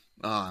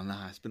Oh,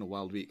 nah, it's been a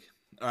wild week.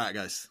 All right,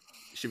 guys.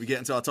 Should we get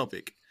into our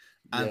topic?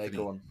 Anthony, Yeah,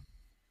 go on.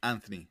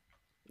 Anthony.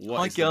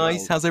 Hi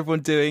guys, how's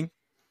everyone doing?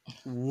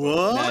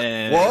 What?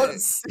 What?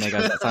 No,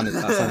 guys,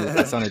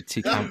 that sounded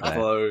too camp there.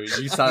 Bro,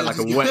 you sounded like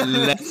a wet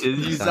lettuce.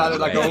 You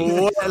sounded like a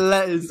wet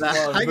lettuce.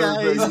 Hi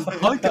guys.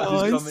 Hi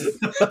guys.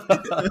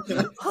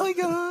 Hi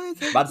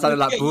guys. Man sounded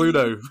like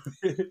Bruno.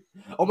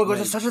 Oh my gosh,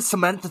 that's such a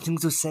Samantha thing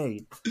to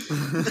say.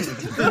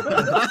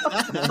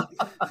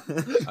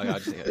 I'll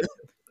just take it.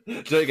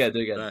 Do it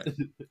again.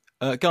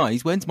 Right.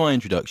 Guys, when's my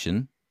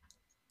introduction?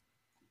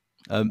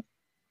 Hello.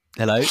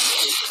 Do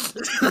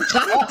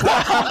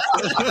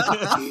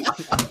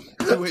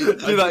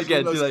that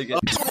again.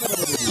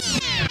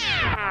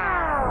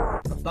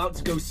 About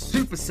to go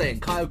Super Saiyan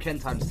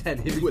Kaioken times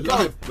 10. Here we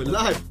go. We're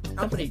live.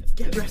 Anthony,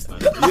 get dressed,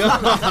 man.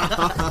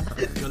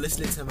 You're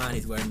listening to a man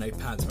who's wearing no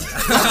pants right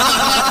now.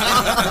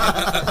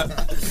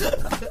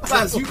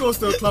 Fans, you go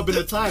to a club in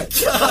a tie.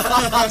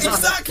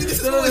 Exactly.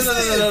 This is what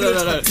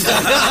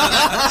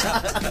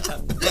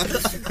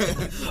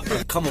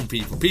No. Come on,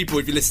 people,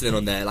 if you're listening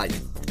on there, like,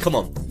 come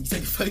on. You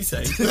take a photo,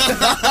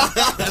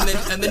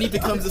 and then he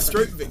becomes a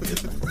stroke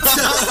victim.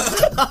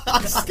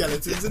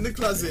 Skeletons in the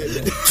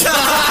closet.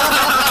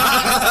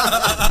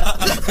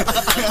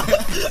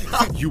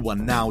 You are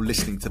now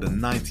listening to the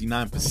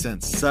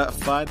 99%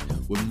 Certified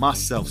with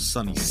myself,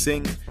 Sonny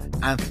Singh,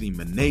 Anthony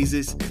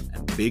Menezes,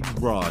 and Big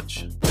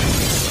Raj.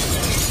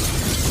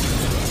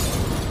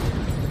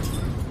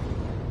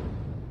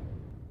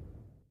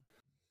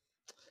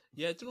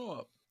 Yeah, do you know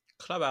what?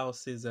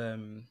 Clubhouse is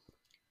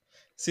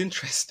it's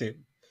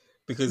interesting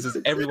because there's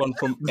everyone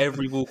from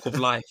every walk of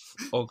life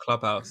on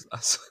Clubhouse. I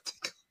swear to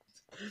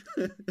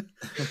God.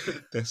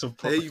 There's some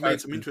proper You've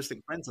made some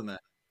interesting friends on there.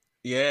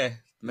 Yeah.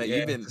 Mate,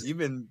 yeah. you've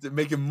been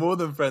making more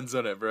than friends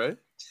on it, bro.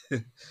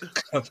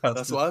 Clubhouse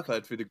That's what I've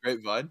heard through the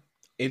grapevine.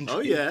 Oh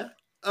yeah.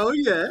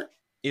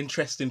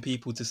 Interesting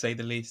people to say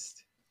the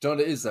least. Do you know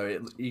what it is, though?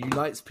 It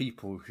unites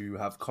people who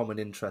have common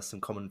interests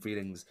and common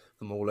feelings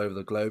from all over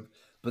the globe.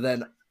 But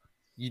then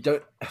you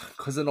don't,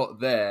 because they're not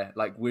there,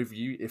 like with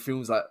you, it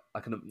feels like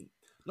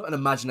not an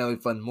imaginary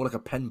friend, more like a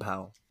pen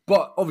pal.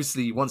 But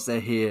obviously, once they're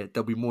here,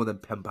 they'll be more than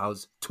pen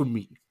pals to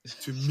me.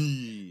 To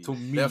me. To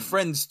me. They're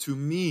friends to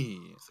me.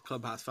 It's a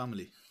Clubhouse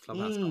family.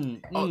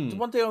 Family. Oh,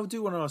 one thing I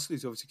do want to ask you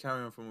to obviously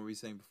carry on from what we were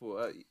saying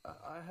before.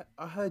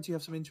 I heard you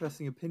have some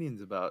interesting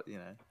opinions about,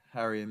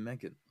 Harry and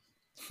Meghan.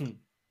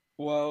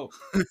 Well,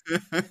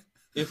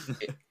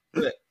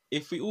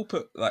 if we all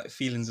put like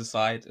feelings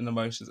aside and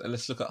emotions and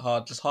let's look at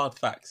hard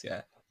facts,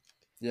 yeah.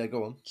 Yeah,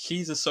 go on.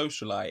 She's a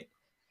socialite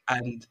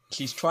and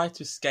she's tried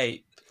to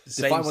escape the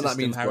Define same what that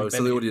system means, Harry bro,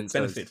 so the audience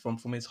benefit from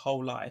his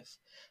whole life.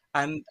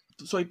 And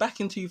sorry, back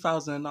in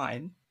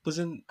 2009,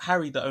 wasn't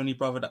Harry the only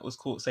brother that was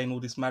caught saying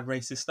all this mad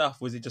racist stuff?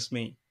 Was it just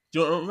me?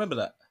 Do you not remember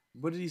that?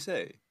 What did he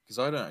say? Because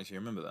I don't actually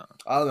remember that.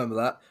 I remember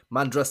that.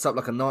 Man dressed up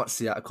like a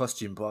Nazi at a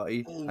costume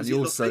party. Oh, and he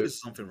also...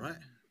 something, right?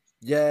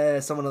 Yeah,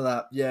 someone like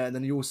that. Yeah, and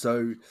then he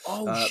also...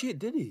 Oh, shit,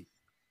 did he?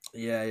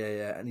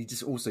 Yeah. And he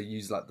just also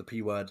used, like, the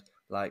P word,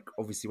 like,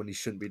 obviously when he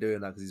shouldn't be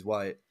doing that because he's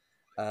white.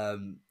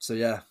 So,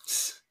 yeah,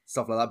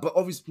 stuff like that. But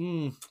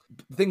obviously,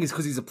 the thing is,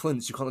 because he's a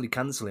prince, you can't really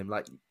cancel him.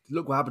 Like,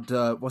 look what happened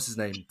to, what's his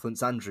name?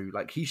 Prince Andrew.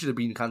 Like, he should have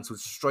been cancelled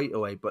straight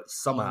away, but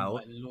somehow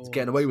he's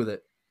getting away with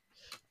it.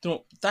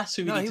 No, that's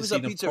who we No, need he to was see at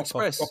in a Pizza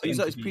proper Express. He was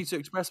at his interview. Pizza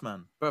Express,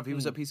 man. Bruv, he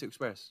was at Pizza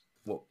Express.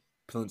 What?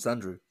 Prince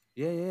Andrew?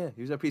 Yeah.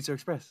 He was at Pizza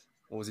Express.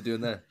 What was he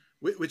doing there?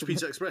 Which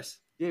Pizza Express?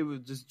 Yeah, we were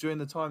just during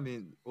the time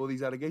in all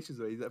these allegations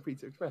where he's at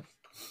Pizza Express.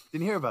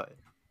 Didn't hear about it?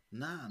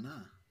 Nah.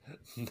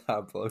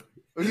 Nah, bro.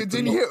 Oh, you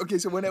didn't hear? Okay,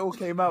 so when it all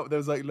came out, there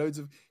was like loads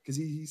of... Because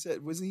he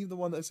said... Wasn't he the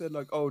one that said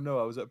like, oh no,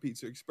 I was at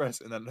Pizza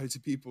Express? And then loads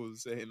of people were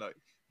saying like...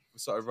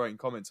 started writing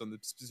comments on the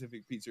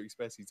specific Pizza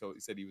Express he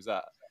said he was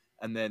at.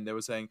 And then they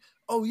were saying,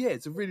 oh yeah,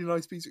 it's a really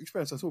nice Pizza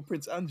Express. I saw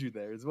Prince Andrew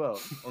there as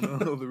well on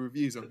all the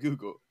reviews on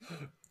Google.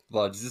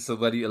 Raj, is this a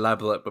very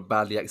elaborate but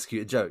badly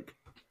executed joke?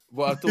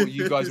 Well, I thought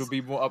you guys would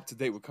be more up to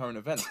date with current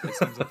events, but it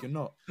seems like you're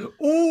not.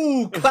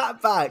 Ooh,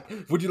 clap back.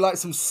 Would you like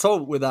some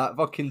salt with that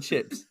fucking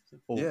chips?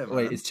 Oh, Yeah,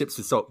 wait, man. it's chips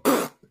with salt.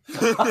 Edit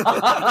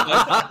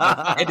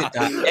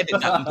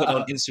that and put it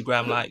on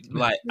Instagram like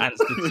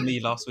Ants did to me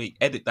last week.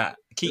 Edit that.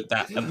 Keep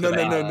that. And No. put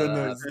it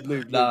out.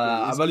 Luke,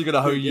 Nah, I'm only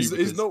gonna hoe you.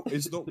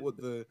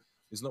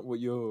 It's not what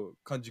your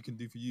country can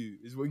do for you.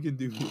 It's what you can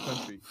do for your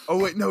country. Oh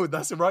wait, no,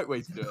 that's the right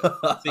way to do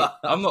it. See,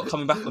 I'm not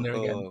coming back on there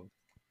again.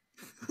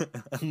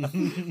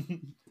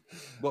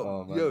 Well,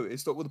 Oh, man. yo,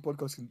 it's not what the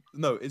podcast can.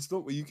 No, it's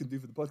not what you can do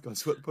for the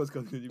podcast. What the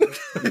podcast can do.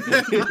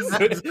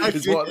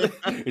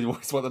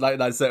 It's what the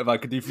 99 certified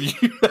could do for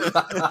you.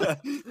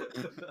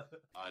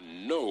 I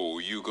know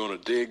you're gonna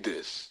dig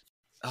this.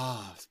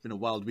 It's been a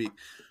wild week.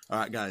 All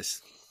right,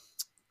 guys.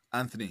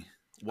 Anthony,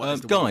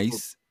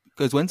 Guys,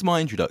 when's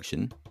my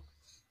introduction?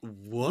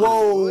 What?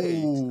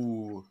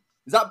 Whoa!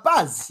 Is that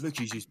Baz? Look,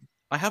 you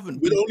I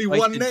haven't. With been only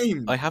one invited-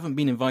 name. I haven't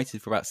been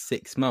invited for about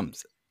 6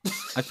 months.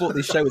 I thought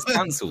this show was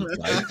cancelled.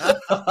 Right?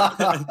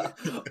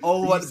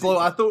 Oh, bro,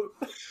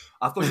 I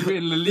I thought you were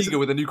in La Liga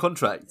with a new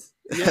contract.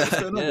 Yeah, what's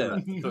going on? Yeah.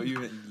 with that? I thought you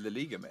were in La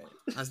Liga, mate.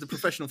 How's the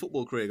professional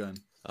football career going?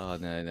 Oh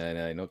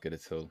no, not good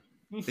at all.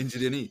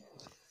 Injured your knee?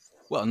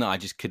 Well, no, I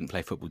just couldn't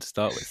play football to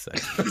start with. So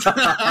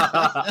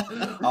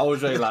I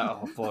was really like,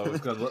 oh boy, I was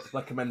going to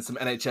recommend some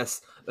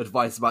NHS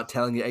advice about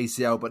telling your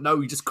ACL, but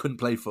no, you just couldn't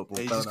play football.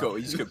 He Fair just enough.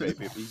 couldn't play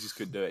people. He just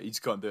couldn't do it. He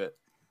just can't do it.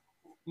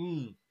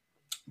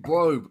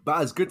 Bro,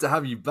 Baz, good to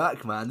have you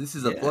back, man. This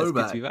is a yeah, it's good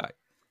blowback. to be back.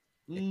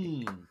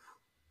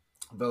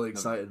 Very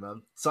excited,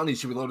 man. Sonny,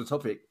 should we load a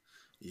topic?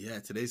 Yeah,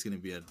 today's going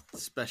to be a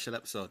special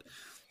episode.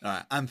 All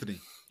right, Anthony,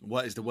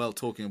 what is the world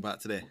talking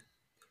about today?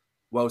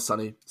 Well,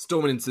 Sonny,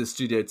 storming into the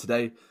studio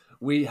today,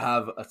 we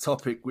have a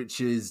topic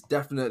which is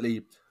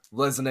definitely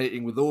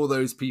resonating with all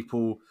those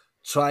people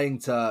trying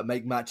to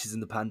make matches in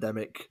the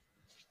pandemic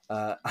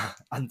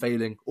and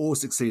failing or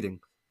succeeding.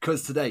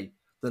 Because today,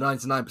 the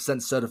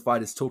 99%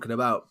 certified is talking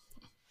about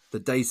the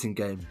dating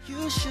game.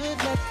 You should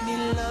let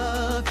me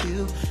love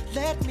you.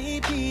 Let me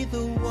be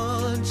the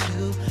one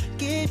to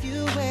give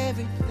you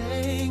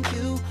everything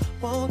you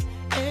want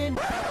and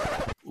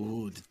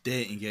Ooh, the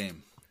dating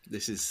game.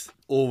 This is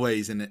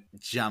always a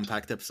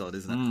jam-packed episode,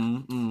 isn't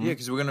it? Yeah,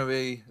 because we're going to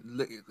be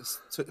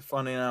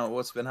finding out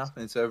what's been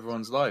happening to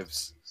everyone's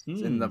lives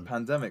in the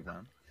pandemic,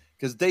 man.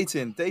 Because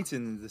dating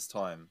this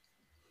time,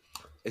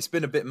 it's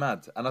been a bit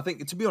mad. And I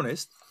think, to be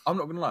honest, I'm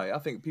not going to lie, I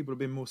think people have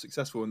been more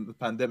successful in the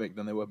pandemic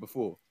than they were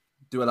before.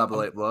 Do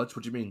elaborate, Raj.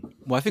 What do you mean?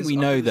 Well, I think we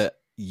know that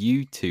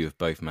you two have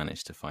both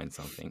managed to find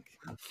something.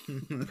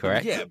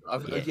 Correct? Yeah, all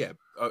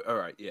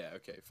right, yeah,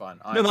 okay, fine.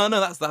 No,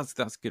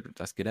 that's good.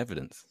 That's good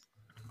evidence.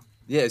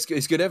 Yeah, it's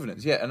good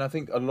evidence. Yeah, and I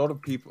think a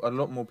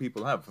lot more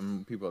people have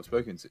from people I've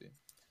spoken to. Do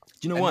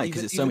you know And why? even-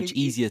 Because it's so even much if-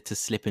 easier to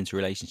slip into a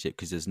relationship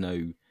because there's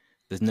no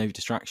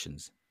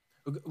distractions.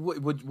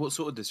 What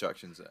sort of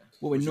distractions there?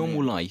 Well, What in do you normal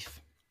mean?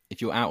 life, if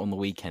you're out on the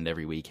weekend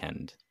every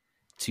weekend,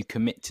 to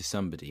commit to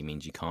somebody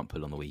means you can't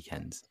pull on the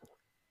weekends,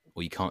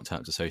 or you can't turn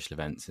up to social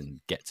events and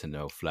get to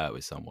know or flirt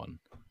with someone.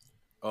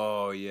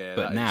 Oh yeah.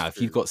 But that now, is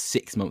if you've true. got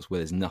 6 months where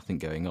there's nothing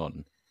going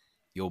on,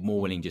 you're more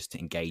willing just to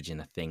engage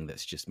in a thing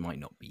that's just might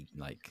not be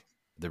like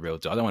the real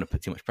deal. I don't want to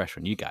put too much pressure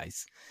on you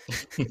guys.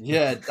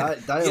 Yeah, Yeah, I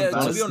to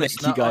want be to honest,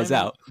 snake you guys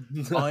out.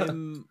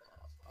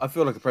 I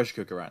feel like a pressure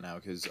cooker right now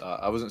because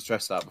I wasn't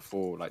stressed out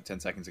before like 10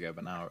 seconds ago,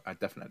 but now I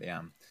definitely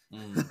am.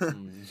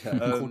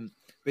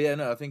 But yeah,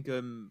 no, I think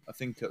a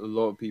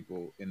lot of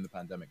people in the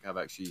pandemic have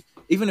actually,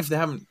 even if they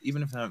haven't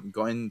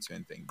got into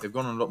anything, they've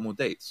gone on a lot more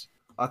dates.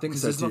 I think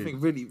Because so there's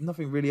too.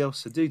 nothing really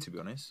else to do, to be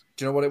honest.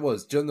 Do you know what it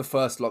was? During the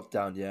first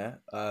lockdown, yeah,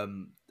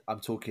 I'm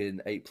talking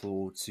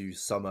April to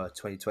summer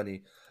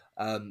 2020,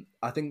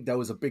 I think there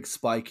was a big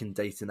spike in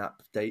dating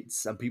app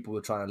dates and people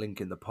were trying to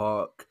link in the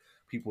park.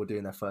 People were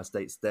doing their first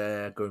dates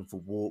there, going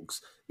for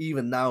walks.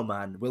 Even now,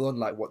 man, we're on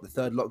like, the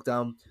third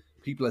lockdown?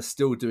 People are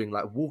still doing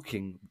like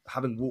walking,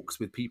 having walks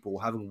with people,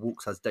 having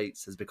walks as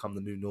dates has become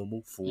the new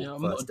normal for Yeah,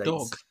 I'm first not a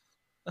dates. dog.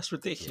 That's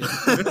ridiculous.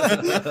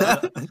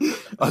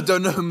 I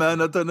don't know,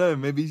 man. I don't know.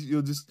 Maybe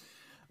you're just.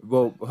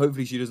 Well,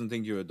 hopefully she doesn't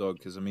think you're a dog.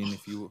 Because I mean,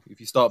 if you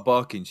start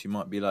barking, she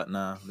might be like,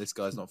 "Nah, this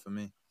guy's not for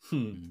me." I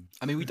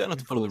mean, we don't have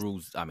to follow the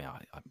rules. I mean, I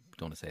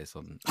don't want to say this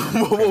on.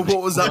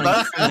 What was that,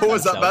 Baz? What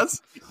was that,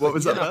 Baz? What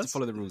was You that, don't have to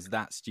Baz? follo the rules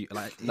that stupid.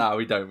 Like, No,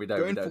 we don't.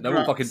 Going for No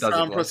one fucking does it.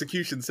 Crown bro.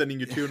 prosecution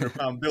sending you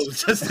 £200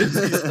 bills just to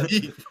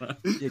speak, bro.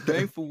 yeah,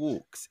 going for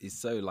walks is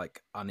so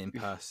like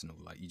unimpersonal.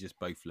 Like you just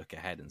both look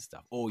ahead and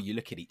stuff, or you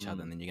look at each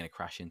other and then you're gonna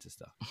crash into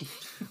stuff.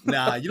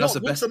 Nah, you know That's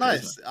what? the Walks are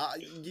best bit,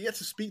 nice. You get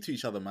to speak to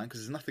each other, man, because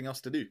there's nothing else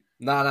to do.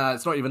 Nah,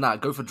 it's not even that.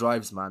 Go for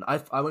drives, man.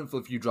 I went for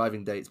a few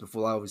driving dates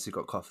before I obviously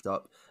got coughed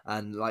up,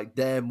 and like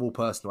they're more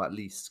personal at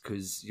least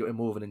because you're in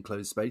more of an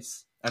enclosed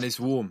space. And it's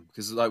warm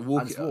because like it's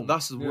walking.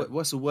 warm.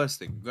 What's the worst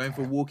thing? Going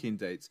for walking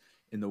dates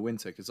in the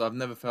winter because I've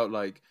never felt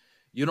like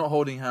you're not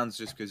holding hands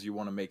just because you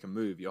want to make a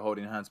move. You're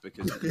holding hands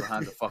because your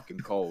hands are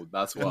fucking cold.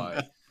 That's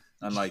why.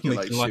 And like you're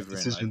like Making life shivering.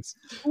 Like, decisions.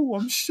 oh,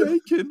 I'm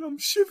shaking. I'm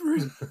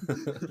shivering.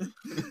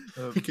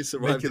 We can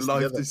survive Making this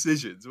life together.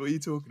 decisions. What are you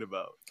talking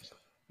about?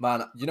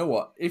 Man, you know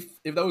what? If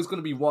there was going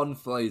to be one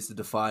phrase to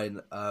define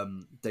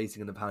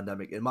dating in the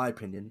pandemic, in my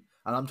opinion,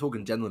 and I'm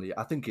talking generally,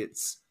 I think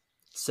it's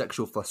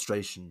sexual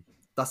frustration.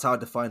 That's how I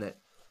define it.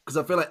 Because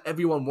I feel like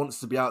everyone wants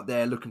to be out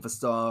there looking for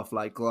stuff,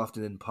 like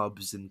grafting in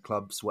pubs and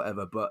clubs,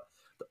 whatever, but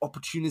the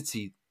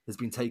opportunity has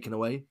been taken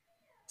away.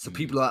 So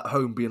people are at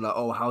home being like,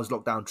 oh, how's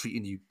lockdown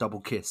treating you?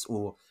 Double kiss.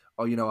 Or,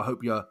 oh, you know, I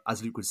hope you're,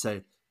 as Luke would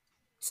say,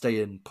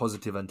 staying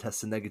positive and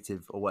testing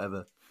negative or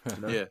whatever.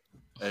 You know? Yeah.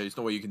 It's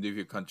not what you can do for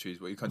your country,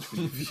 it's what your country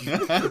can do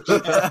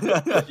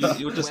for you.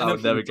 You're just I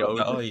would never go.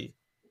 go. Are you?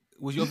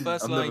 Was your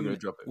first I'm never line? gonna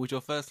drop it. Was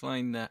your first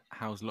line?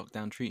 How's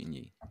lockdown treating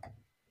you?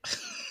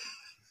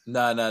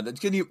 Nah. That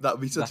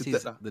would be such That a.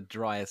 is the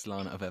driest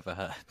line I've ever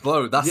heard.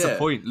 Bro, that's Yeah. the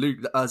point, Luke.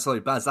 Sorry,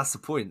 Baz, that's the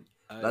point.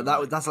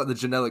 That's like the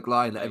generic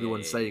line that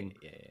everyone's saying.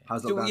 Yeah.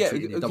 How's Yeah, lockdown yeah,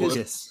 treating you? okay. Double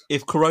kiss.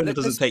 If Corona Let's-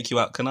 doesn't take you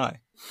out, can I?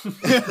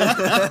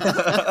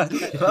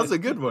 That's a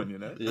good one, you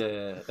know.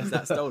 Yeah. Is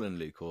that stolen,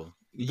 Luke? Or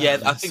Yeah,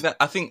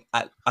 I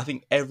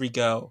think every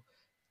girl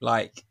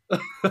like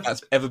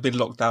that's ever been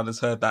locked down has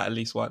heard that at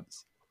least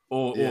once.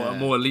 Or Yeah. a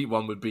more elite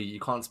one would be you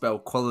can't spell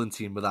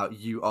quarantine without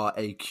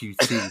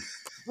URAQT.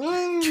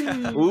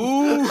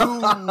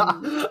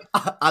 Ooh.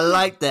 I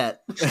like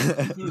that.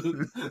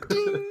 Do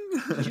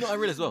you know what I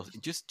realized as well?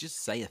 Just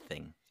say a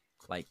thing.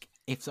 Like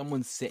if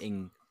someone's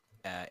sitting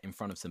in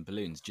front of some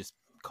balloons, just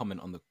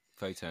comment on the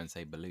photo and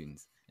say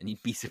balloons, and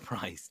you'd be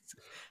surprised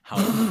how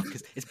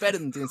because it's better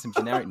than doing some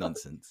generic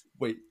nonsense.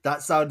 Wait,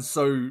 that sounds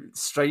so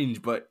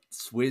strange, but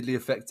it's weirdly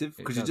effective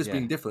because you're does, just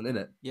being different,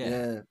 isn't it?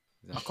 Yeah.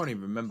 I can't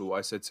even remember what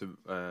I said to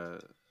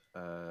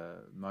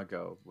my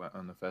girl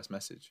on the first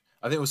message.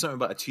 I think it was something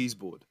about a cheese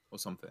board or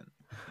something.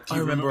 I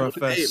remember our what day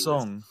it first was?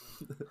 song.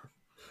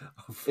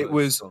 It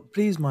was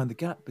 "Please mind the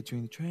gap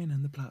between the train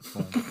and the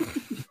platform."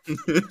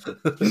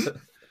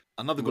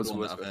 Another good What's- one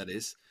what's- that I've heard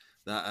is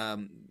that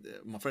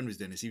my friend was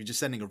doing this. He was just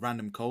sending a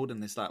random code,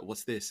 and it's like,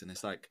 "What's this?" And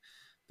it's like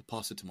the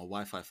password to my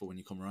Wi-Fi for when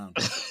you come around.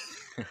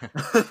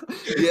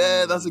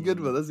 Yeah, that's a good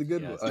one. That's a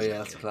good Yeah, one. Oh yeah,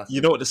 that's a classic.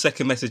 You know what the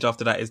second message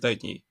after that is,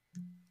 don't you?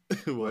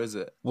 What is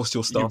it? What's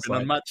your star You've been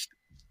sign? unmatched.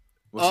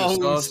 What's your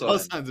star star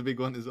sign? sign's a big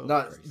one as well.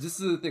 No, this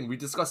is the thing. We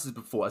discussed this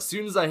before. As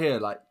soon as I hear,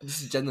 like,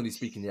 this is generally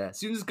speaking, yeah. As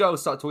soon as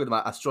girls start talking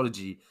about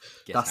astrology,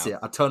 Get that's out. it.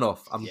 I turn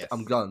off. I'm Yes.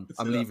 done.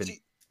 I'm leaving.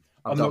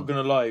 I'm done. not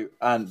gonna lie,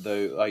 and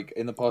though, like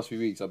in the past few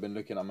weeks, I've been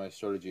looking at my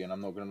astrology, and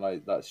I'm not gonna lie,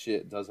 that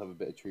shit does have a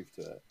bit of truth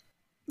to it.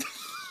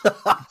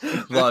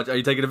 Raj, are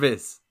you taking a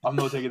piss? I'm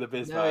not taking the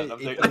piss, No, man.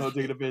 I'm not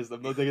taking the piss.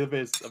 I'm not taking the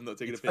piss. I'm not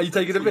taking the piss. Are you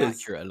taking a It's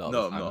piss? accurate a lot.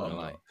 No, of the time, I'm I'm not.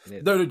 gonna lie. It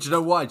is. No, do you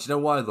know why? Do you know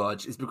why,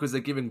 Raj? It's because they're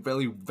giving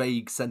very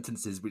vague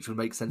sentences which would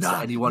make sense to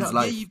anyone's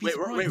life. Wait,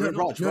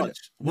 Raj.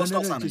 What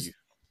star sign are you?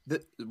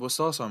 What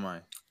star sign am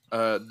I?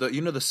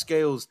 The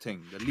scales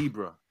thing, the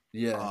Libra.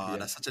 Yeah. Ah, yeah.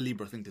 that's such a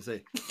Libra thing to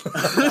say.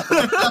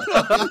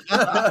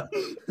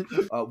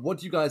 What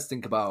do you guys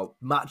think about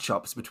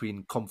matchups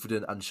between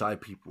confident and shy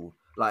people?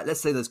 Like,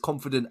 let's say there's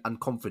confident and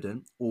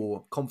confident,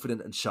 or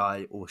confident and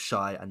shy, or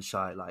shy and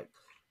shy. Like,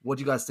 what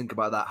do you guys think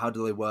about that? How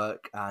do they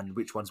work, and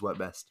which ones work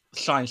best?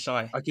 Shine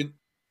shy. I can.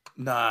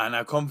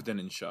 Nah, confident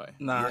and shy.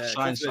 Nah,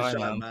 shine shy,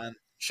 confident man.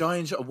 Shy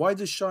and shy. Why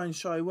does shy and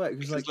shy work?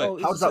 It's like, Because, oh,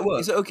 like, how does that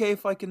work? Is it okay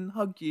if I can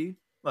hug you?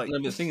 Like, No,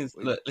 but the thing is,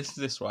 look, listen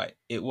to this, right?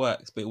 It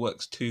works, but it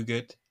works too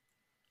good.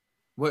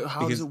 wait, how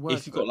Because does it work?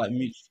 if you've got like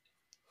mutual,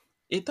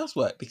 it does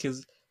work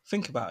because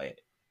think about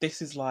it.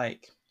 This is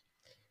like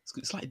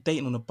it's like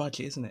dating on a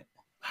budget, isn't it?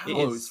 It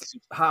Oh, is.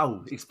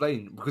 how?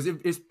 Explain. Because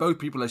if both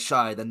people are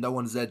shy, then no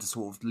one's there to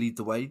sort of lead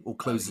the way or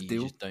close the You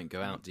deal. just don't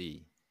go out, do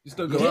you? Just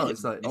don't go Yeah, out.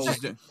 It's like, oh,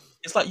 Just-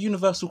 It's like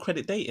universal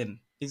credit dating.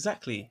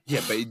 Exactly.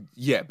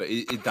 but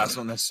that's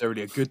not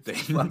necessarily a good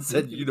thing. man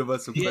said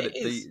universal Yeah, credit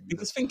it is. dating.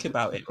 Because think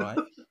about it, right?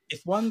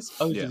 If one's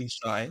overly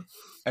shy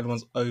and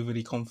one's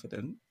overly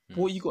confident,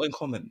 what you got in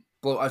common?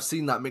 Well, I've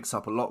seen that mix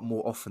up a lot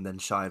more often than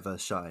shy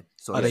versus shy.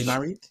 So Are they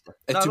married?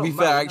 No, To be not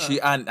fair, married,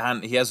 actually,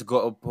 and he has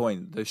got a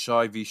point. The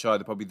shy v shy,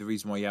 probably the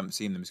reason why you haven't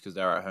seen them is because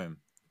they're at home.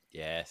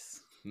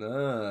 Yes.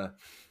 Nah.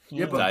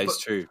 Yeah, but, That is but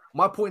true.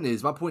 my point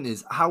is,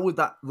 how would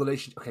that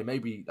relation? Okay,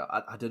 maybe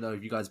I don't know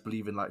if you guys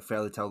believe in like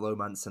fairy tale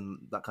romance and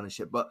that kind of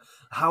shit, but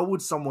how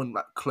would someone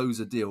like close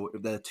a deal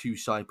if they're two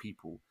shy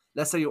people?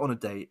 Let's say you're on a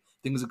date,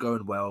 things are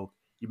going well,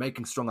 you're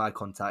making strong eye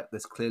contact,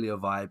 there's clearly a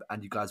vibe,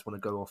 and you guys want to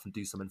go off and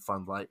do something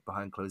fun, right,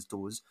 behind closed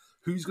doors.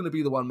 Who's going to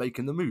be the one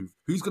making the move?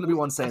 Who's going to be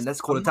one saying,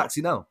 "Let's call a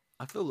taxi now"?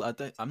 I'm not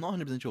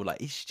 100% sure.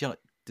 Like, is shy,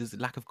 does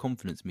lack of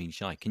confidence mean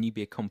shy? Can you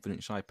be a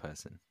confident shy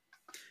person?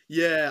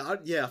 Yeah,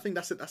 I think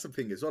that's a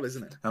thing as well,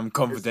 isn't it? I'm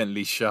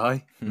confidently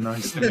shy.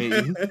 Nice to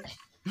meet you.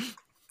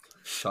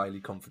 Shyly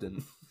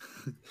confident.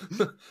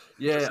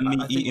 Yeah, Me I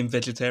think eating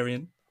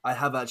vegetarian. I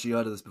have actually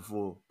heard of this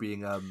before,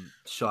 being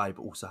shy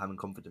but also having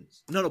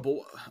confidence. No, but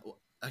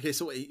okay.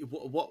 So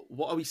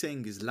what are we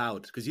saying is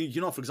loud? Because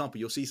you know, for example,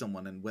 you'll see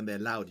someone and when they're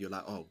loud, you're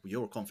like, oh,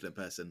 you're a confident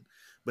person.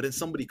 But then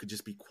somebody could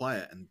just be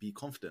quiet and be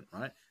confident,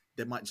 right?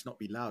 They might just not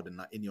be loud and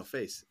like in your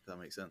face. If that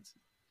makes sense.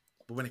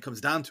 But when it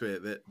comes down to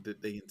it,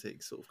 that they can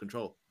take sort of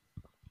control.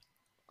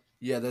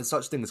 Yeah, there's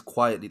such thing as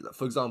quietly.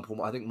 For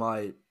example, I think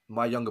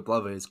my younger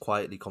brother is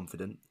quietly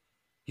confident.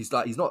 He's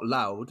not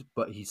loud,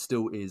 but he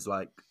still is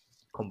like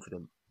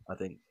confident, I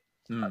think.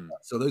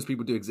 So those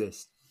people do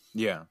exist.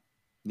 Yeah.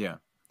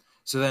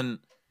 So then,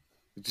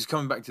 just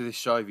coming back to this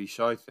shy v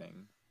shy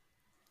thing,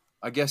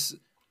 I guess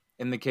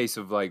in the case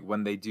of like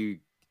when they do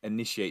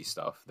initiate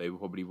stuff, they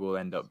probably will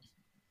end up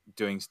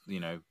doing,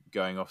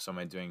 going off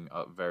somewhere, doing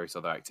various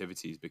other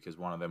activities because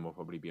one of them will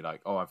probably be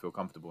like, oh, I feel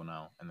comfortable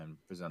now, and then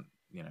present,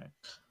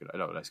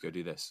 oh, let's go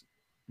do this.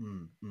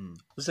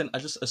 Listen,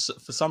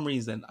 for some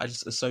reason I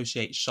just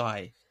associate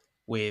shy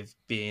with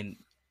being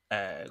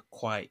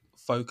quite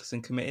focused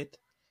and committed.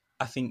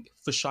 I think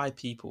for shy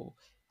people,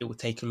 it will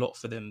take a lot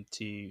for them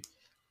to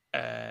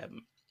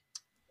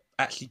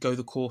actually go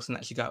the course and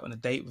actually go out on a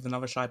date with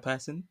another shy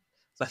person.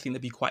 So I think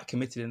they'd be quite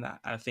committed in that.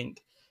 And I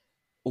think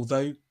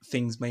although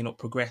things may not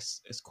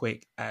progress as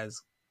quick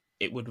as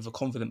it would with a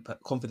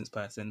confidence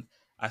person,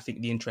 I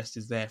think the interest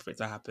is there for it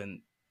to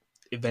happen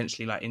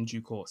eventually, like in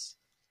due course.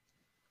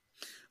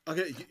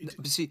 Okay,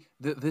 But see,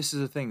 this is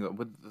the thing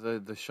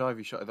with the shy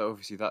v shy. That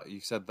obviously that you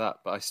said that,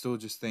 but I still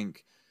just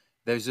think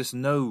there's just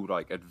no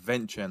like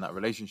adventure in that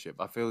relationship.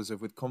 I feel as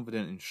if with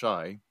confident and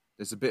shy,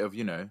 there's a bit of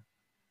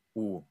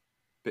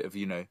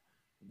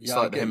it's Yeah, I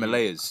like the get you.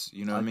 Himalayas.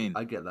 You know what I mean?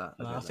 I get that.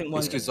 No, I get think that. one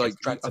It's gets 'cause, like,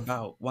 dragged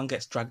about. One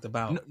gets dragged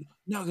about.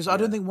 No, because I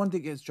don't think one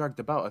thing gets dragged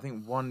about. I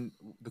think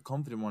the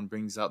confident one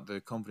brings out the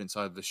confident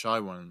side of the shy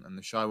one, and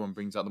the shy one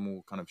brings out the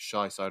more kind of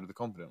shy side of the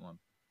confident one.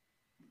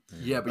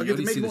 Yeah, but Okay, you to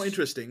only make see it more the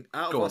interesting,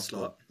 out Go of on, us go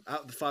on. lot,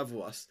 out of the five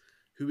of us,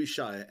 who is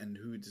shy and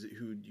who do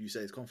you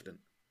say is confident?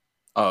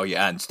 Oh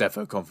yeah, and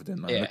Stefo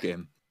confident, man. Yeah. Look at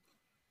him.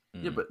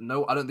 Yeah, but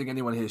no, I don't think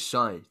anyone here is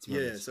shy. To be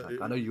Yeah, honest. so-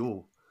 Like, I know you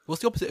all.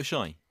 What's the opposite of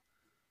shy?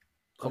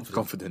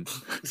 Confident.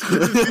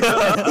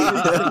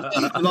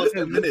 Last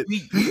 10 minutes.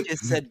 We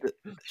just said that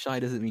shy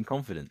doesn't mean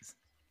confidence.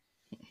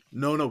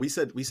 No, we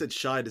said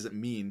shy doesn't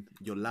mean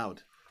you're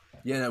loud.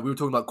 Yeah, no, we were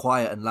talking about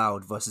quiet and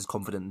loud versus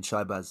confident and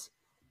shy, Baz.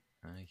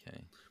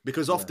 Okay.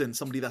 Because often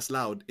somebody that's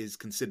loud is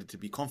considered to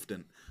be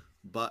confident,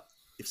 but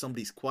if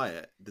somebody's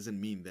quiet, it doesn't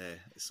mean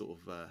they're sort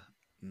of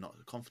not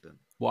confident.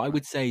 Well, I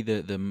would say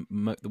the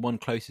one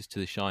closest to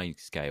the shy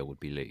scale would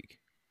be Luke.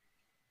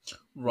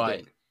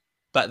 Right.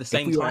 But at the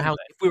same If we time,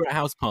 were at a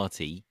house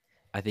party,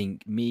 I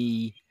think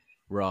me,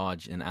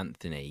 Raj, and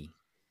Anthony,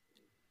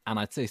 and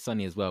I'd say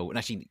Sunny as well. And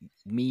actually,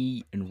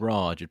 me and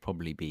Raj would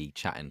probably be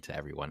chatting to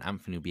everyone.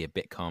 Anthony would be a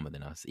bit calmer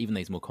than us, even though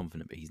he's more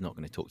confident, but he's not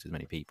going to talk to as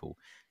many people.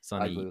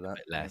 Sunny agree a with that,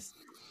 bit less,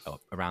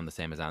 around the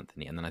same as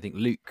Anthony. And then I think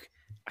Luke,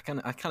 I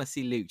kind of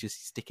see Luke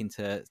just sticking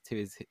to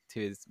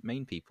his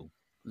main people.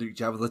 Luke,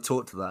 do you have the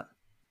talk to that?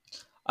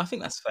 I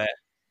think that's fair.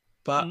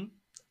 But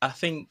I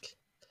think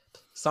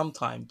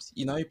sometimes,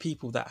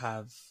 people that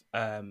have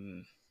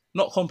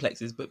not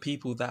complexes, but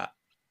people that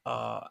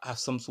have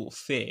some sort of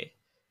fear,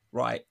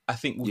 right? I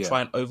think will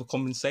try and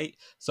overcompensate.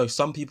 So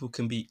some people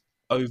can be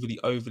overly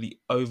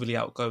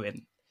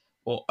outgoing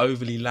or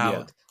overly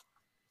loud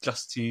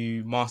just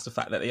to mask the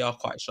fact that they are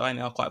quite shy and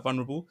they are quite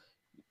vulnerable.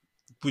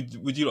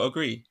 Would you not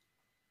agree?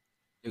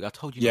 Luke, I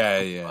told you.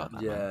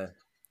 Yeah.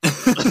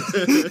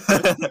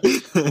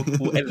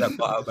 We'll edit that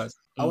part out, guys.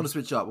 I want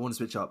to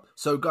switch up.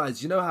 So,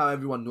 guys, you know how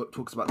everyone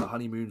talks about the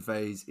honeymoon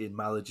phase in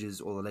marriages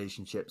or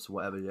relationships, or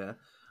whatever, yeah?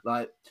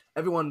 Like,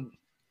 everyone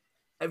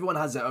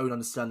has their own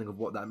understanding of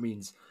what that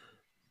means.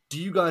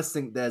 Do you guys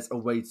think there's a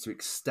way to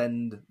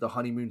extend the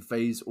honeymoon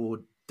phase,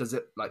 or does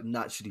it, like,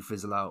 naturally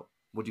fizzle out?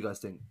 What do you guys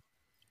think?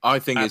 I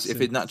think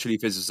if it naturally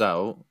fizzles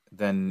out,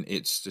 then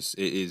it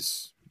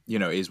is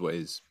what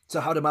it is. So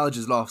how do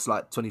marriages last,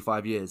 like,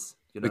 25 years?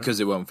 Because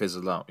it won't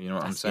fizzle out. You know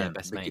what I'm saying? Yeah,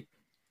 best mate.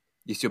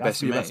 It's your It has best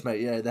to be mate. best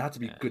mate. Yeah, they have to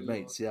be good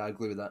mates. Yeah, I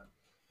agree with that.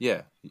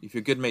 Yeah, if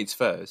you're good mates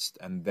first,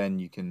 and then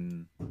you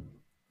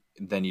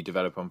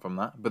develop on from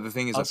that. But the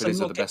thing is, I feel as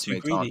though the best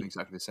mates aren't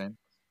exactly the same.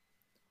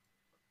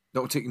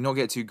 Not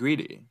get too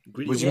greedy.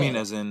 What do you mean,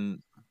 as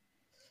in?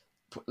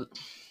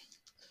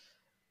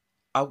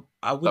 I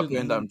wouldn't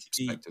in that want to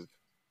be. perspective.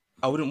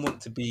 I wouldn't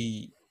want to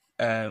be.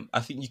 I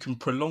think you can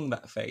prolong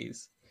that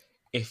phase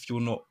if you're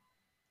not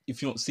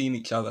seeing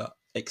each other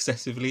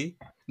excessively,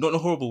 not in a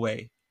horrible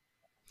way,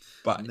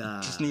 but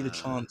just need a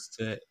chance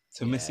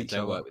to miss each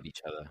other. Work with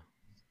each other.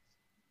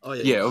 Oh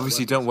Yeah,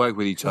 obviously don't work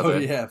with each other. Oh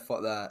yeah,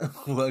 fuck that.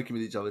 Working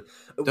with each other.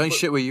 Don't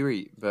shit where you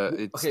eat, but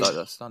it's like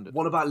that's standard.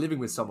 What about living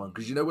with someone?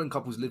 Because when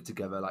couples live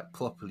together, like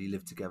properly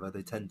live together,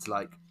 they tend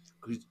to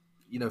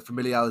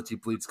familiarity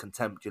breeds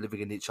contempt. You're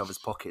living in each other's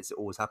pockets. It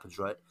always happens,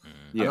 right?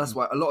 Yeah. And that's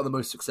why a lot of the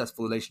most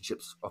successful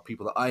relationships of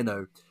people that I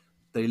know,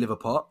 they live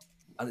apart,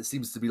 and it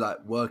seems to be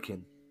like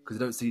working because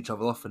they don't see each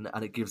other often,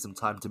 and it gives them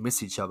time to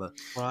miss each other.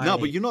 Right. No,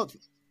 but you're not.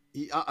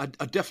 I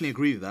definitely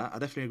agree with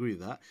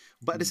that.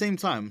 But at the same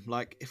time,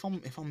 like if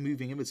I'm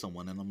moving in with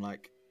someone and I'm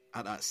like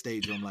at that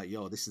stage where I'm like,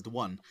 yo, this is the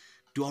one.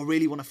 Do I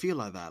really want to feel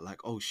like that? Like,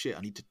 oh shit, I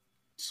need to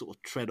sort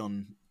of tread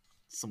on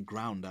some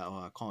ground that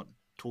I can't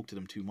talk to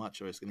them too much,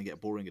 or it's going to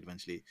get boring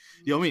eventually.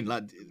 You know what I mean?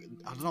 Like,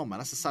 I don't know, man.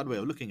 That's a sad way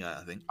of looking at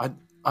it, I think.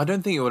 I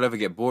don't think it will ever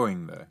get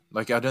boring though.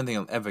 Like, I don't think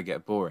it'll ever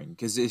get boring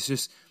because it's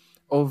just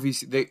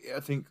obviously.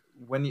 I think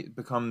when it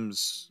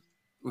becomes.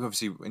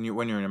 Obviously, when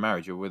you're in a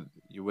marriage, you're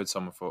with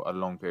someone for a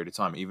long period of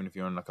time. Even if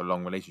you're in like a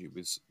long relationship,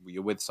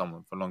 you're with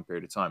someone for a long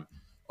period of time.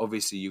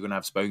 Obviously, you're gonna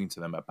have spoken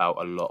to them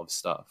about a lot of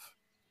stuff,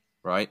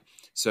 right?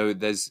 So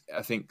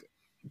I think,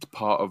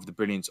 part of the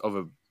brilliance of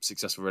a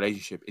successful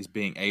relationship is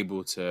being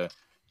able to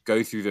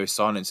go through those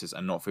silences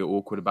and not feel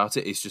awkward about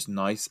it. It's just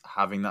nice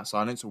having that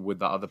silence with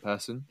that other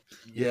person.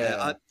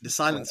 Yeah, the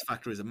silence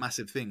factor is a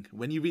massive thing.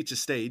 When you reach a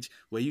stage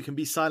where you can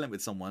be silent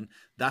with someone,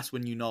 that's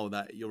when you know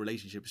that your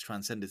relationship is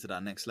transcended to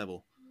that next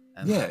level.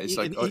 And it's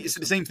like it's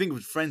the same thing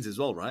with friends as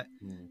well, right?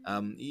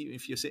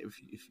 If you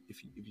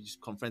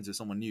just become friends with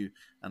someone new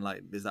and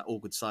like there's that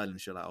awkward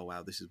silence, you're like, oh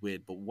wow, this is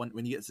weird. But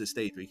when you get to the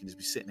stage where you can just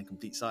be sitting in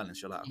complete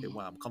silence, you're like, okay,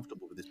 wow, I'm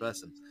comfortable with this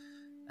person,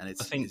 and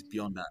it's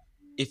beyond that.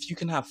 If you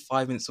can have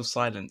 5 minutes of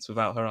silence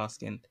without her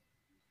asking,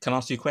 can I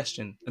ask you a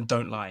question and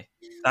don't lie?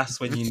 That's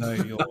when you know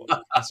you're.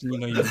 That's when you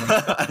know you're.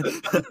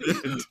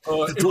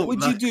 What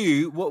would you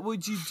do? What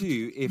would you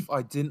do if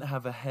I didn't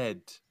have a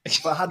head?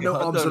 If I had no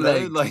I arms or don't know,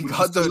 legs, like would you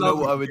I still don't know love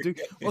what me? I would do.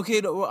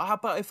 Okay, no, how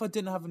about if I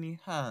didn't have any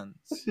hands?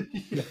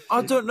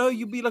 I don't know.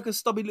 You'd be like a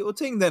stubby little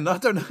thing then. I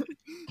don't know.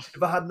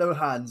 If I had no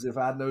hands, if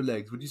I had no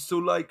legs, would you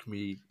still like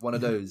me? One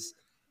of those.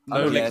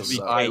 No legs Yes,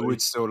 would be I great.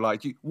 would still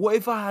like you. What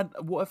if I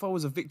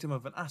was a victim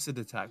of an acid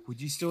attack?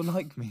 Would you still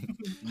like me?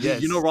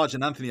 Yes. You know, Raj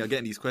and Anthony are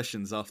getting these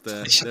questions after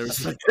their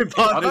respective I've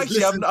partners. actually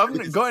listen I to haven't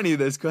this. got any of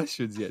those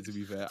questions yet. To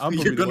be fair, I'm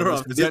You're probably the gonna one that's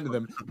have to. presented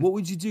them. What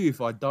would you do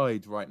if I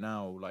died right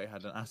now, like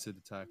had an acid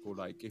attack, or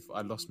like if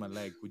I lost my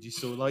leg? Would you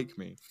still like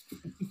me?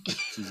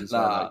 She's just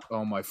Nah. like,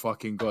 oh my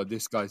fucking god,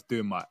 this guy's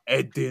doing my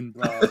head in.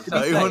 Nah, To be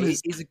Like, fair,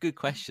 honest- it is a good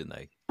question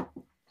though.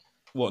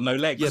 What? No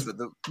legs? yeah,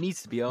 but It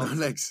needs to be no answered.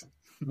 legs.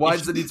 Why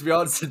does it need to be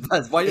answered,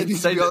 Baz? Why are It you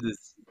needs to be saying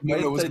this? You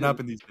never know what's gonna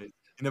happen these days.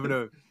 You never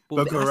know.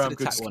 Well, Boko the Haram acid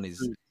could attack one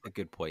is a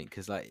good point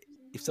because, like,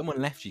 if someone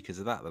left you because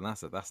of that, then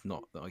that's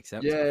not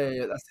acceptable.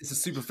 Yeah. It's a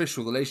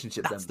superficial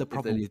relationship. That's then, the if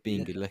problem they- with being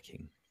yeah. good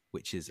looking,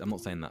 which is I'm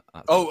not saying that.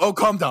 That's Oh,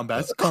 calm down,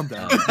 Baz. Calm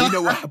down. We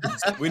know what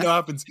happens. We know what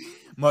happens.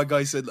 My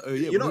guy said, "Oh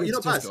yeah, You know- we're you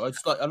know, going to Baz.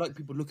 Tesco. I like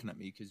people looking at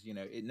me because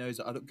it knows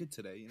that I look good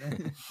today.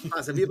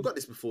 Baz, have you ever got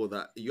this before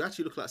that you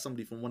actually look like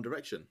somebody from One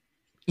Direction?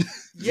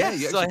 Yeah, you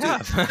yes, I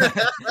actually do.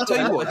 have. Tell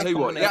you what.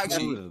 Combination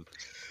Actually, of all of them.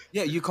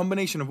 yeah, you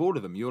combination of all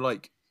of them. You're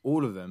like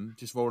all of them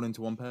just roll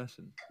into one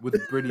person with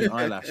brilliant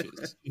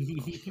eyelashes.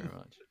 Thank you very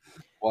much.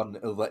 One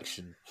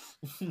election.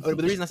 Oh, but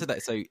the reason I said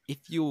that, so if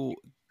you're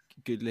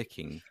good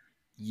looking,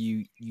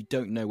 you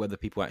don't know whether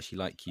people actually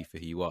like you for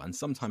who you are, and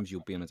sometimes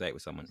you'll be on a date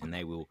with someone and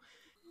they will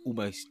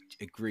almost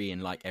agree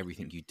and like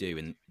everything you do,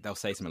 and they'll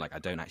say something like, "I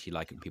don't actually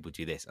like it when people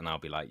do this," and I'll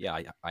be like, "Yeah,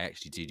 I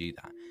actually do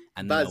that,"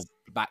 and then Baz,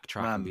 they'll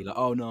backtrack and be like,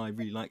 "Oh no, I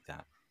really like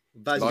that."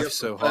 Baz, you Life's have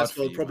so some hard first for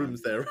world you,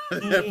 problems there.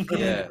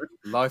 Yeah,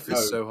 life is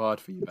No. so hard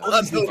for you, Baz.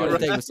 That's If you're on a not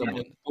date right. with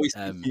someone, Voice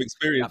um, from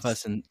experience. that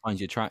person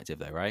finds you attractive,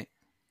 though, right?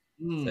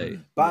 So-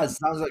 Baz,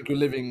 sounds like you're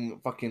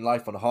living fucking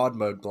life on hard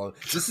mode, bro.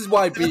 This is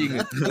why being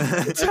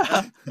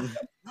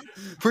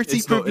Pretty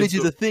It's not- privilege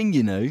it's is a thing,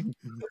 you know.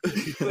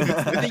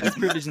 The biggest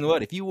privilege in the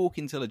world. If you walk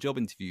into a job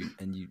interview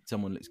and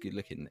someone looks good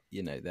looking,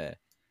 they're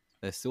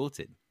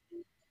sorted.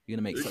 You're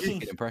gonna make such a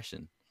good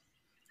impression.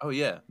 Oh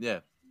yeah.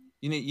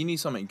 You need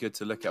something good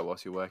to look at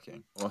whilst you're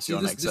working. Whilst you're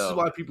on this Excel. is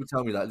why people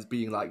tell me that it's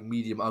being like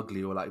medium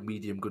ugly or like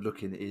medium good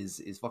looking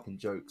is fucking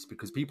jokes,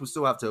 because people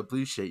still have to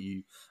appreciate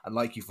you and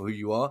like you for who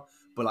you are,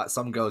 but like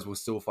some girls will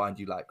still find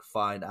you like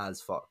fine as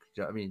fuck.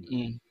 Do you know what I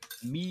mean?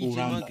 Medium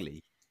All-rounder.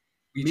 ugly.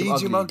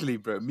 medium ugly,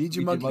 bro.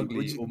 Medium ugly. ugly.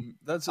 Would you-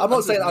 that's- I'm not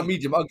that's saying what I'm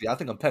medium ugly. I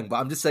think I'm peng, but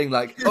I'm just saying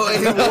like Oh,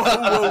 hey,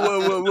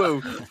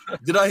 whoa.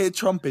 Did I hear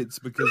trumpets?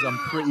 Because I'm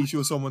pretty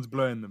sure someone's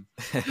blowing them.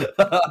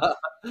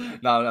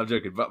 no, I'm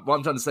joking. But what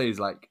I'm trying to say is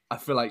like I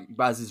feel like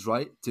Baz is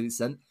right to an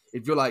extent.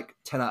 If you're like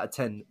 10 out of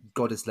 10,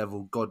 goddess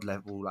level, god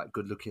level, like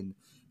good looking,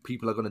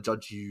 people are gonna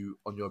judge you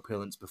on your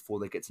appearance before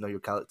they get to know your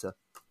character.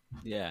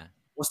 Yeah.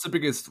 What's the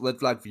biggest red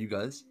flag for you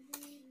guys?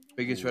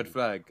 Biggest red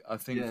flag. I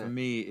think Yeah. for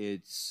me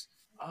it's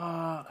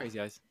Crazy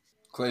eyes.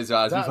 Crazy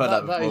eyes. We've heard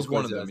that before. That is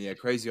one of Crazy them. eyes. Yeah,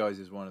 crazy eyes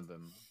is one of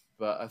them.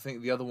 But I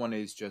think the other one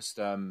is just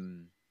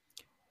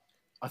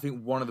I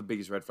think one of the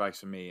biggest red flags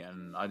for me,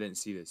 and I didn't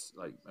see this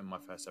like in my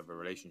first ever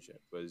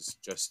relationship, was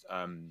just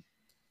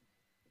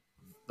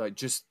like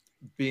just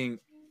being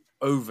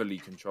overly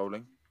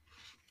controlling.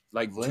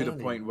 Like to the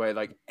Really? point where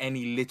like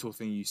any little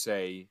thing you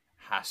say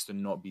has to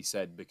not be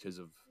said because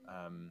of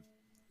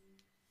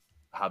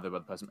how they're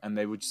about the person, and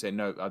they would just say,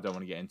 "No, I don't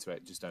want to get into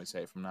it. Just don't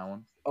say it from now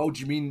on." Oh,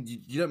 do you mean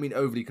you don't mean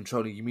overly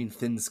controlling? You mean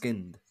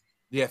thin-skinned?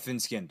 Yeah,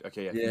 thin-skinned.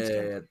 Okay, yeah, Yeah,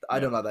 thin-skinned. I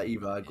don't like that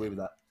either. I agree with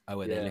that. Oh,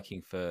 where Yeah. they're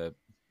looking for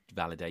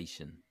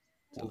validation,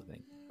 sort of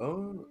thing.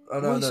 Oh,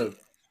 Well, no.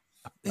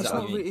 it's that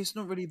what you mean? it's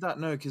not really that,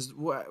 no, because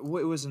what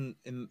it was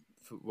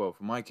for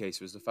my case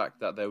was the fact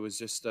that there was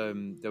just there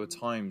were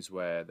times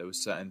where there were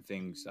certain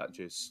things that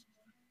just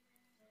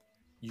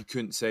you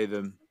couldn't say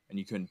them and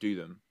you couldn't do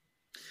them,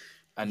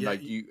 and Yeah,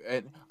 like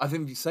I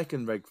think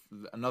the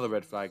another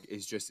red flag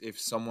is just if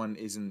someone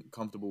isn't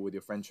comfortable with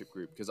your friendship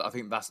group, because I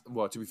think that's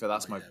to be fair,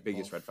 that's my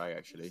biggest red flag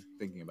actually.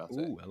 Thinking about it.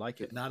 Ooh, I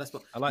like it. Nah, that's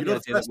not. I like you the know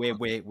idea that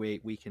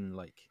first we can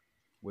like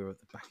we're at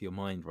the back of your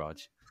mind,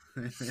 Raj.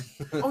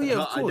 Oh yeah,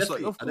 No, of course, I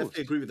of definitely course.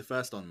 agree with the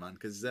first one, man.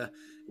 Because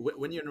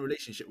when you're in a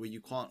relationship where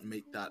you can't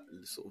make that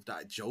sort of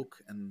that joke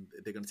and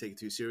they're going to take it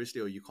too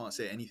seriously, or you can't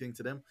say anything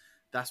to them,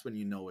 that's when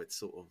you know it's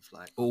sort of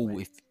like. Oh,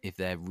 mate. if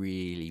they're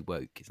really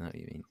woke, is that what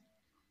you mean?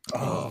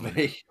 Oh,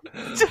 mate.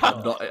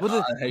 I'm not,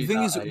 Well, I hate the thing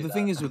that, is, I hate the that.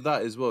 thing is with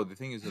that as well. The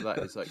thing is with that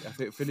is like I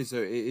feel as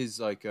though it is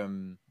like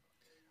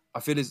I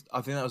think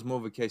that was more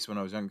of a case when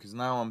I was young, because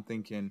now I'm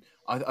thinking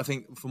I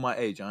think for my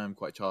age I am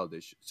quite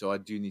childish, so I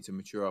do need to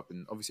mature up,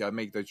 and obviously I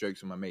make those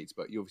jokes with my mates,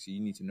 but you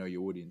need to know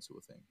your audience, sort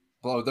of thing.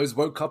 Bro, those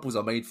woke couples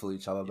are made for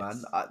each other,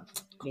 man. Oh.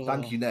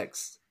 Thank you.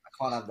 Next, I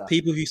can't have that.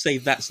 People who say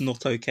that's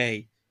not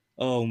okay.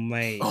 Oh,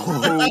 mate.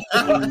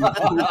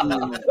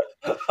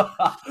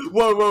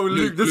 Whoa,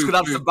 Luke, this Luke, could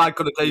have Luke, some bad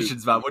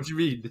connotations, man. What do you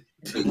mean?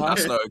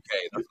 That's not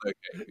okay. That's not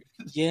okay.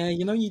 Yeah,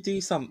 you know, you do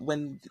some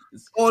when.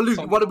 Oh, Luke,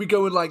 why don't we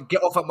go and like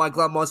get off at my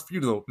grandma's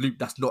funeral? Luke,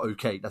 that's not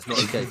okay. That's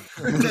not okay.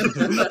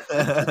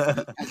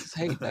 I just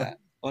hate that,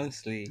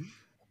 honestly.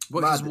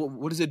 What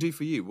does it do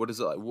for you? What is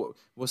it like?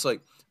 What's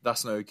like?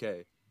 That's not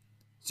okay.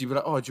 So you be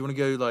like, oh, do you want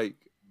to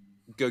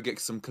go get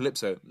some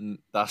calypso?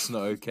 That's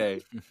not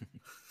okay.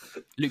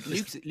 Luke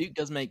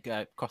does make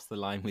cross the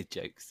line with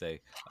jokes, so I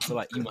feel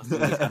like you must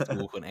always have to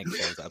walk on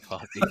eggshells at a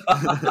party.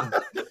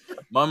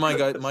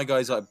 my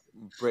guy's like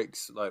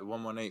bricks, like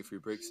 118 through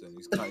Brixton.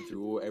 He's cutting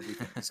through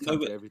everything. He's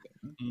cutting through everything.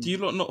 Do you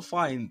not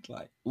find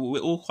like we're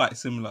all quite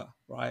similar,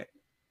 right?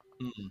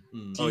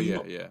 Oh yeah,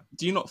 yeah.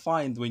 Do you not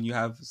find when you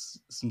have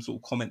some sort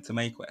of comment to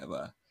make, or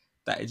whatever,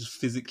 that it just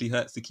physically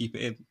hurts to keep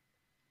it in?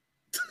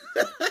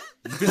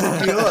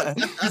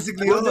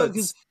 Physically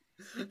hurts.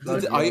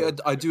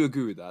 I do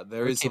agree with that.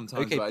 There is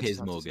sometimes. Okay, where I just Piers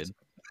have to Morgan.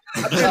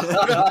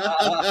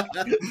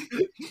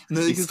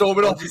 No, he's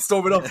storming off. He's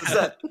storming off the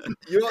set.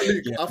 You know what,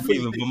 Luke? Yeah, I fully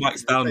even think the you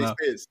mic's can down replace now.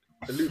 Piers.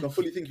 Luke, I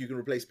fully think you can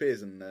replace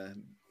Piers in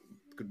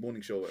Good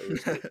Morning Show.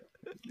 Whatever.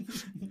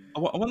 I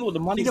wonder what the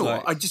money's You know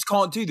like. what? I just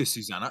can't do this,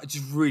 Susanna. I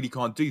just really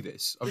can't do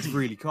this. I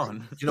really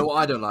can't. You know what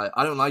I don't like?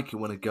 I don't like it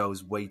when a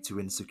girl's way too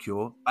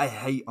insecure. I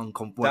hate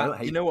uncomfortable. I don't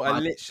hate You know what? I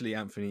bad- literally,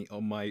 Anthony,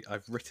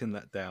 I've written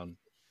that down.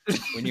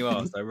 When you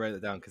asked, I wrote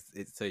it down because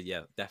it's so,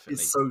 yeah, definitely.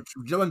 It's so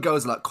true. You know when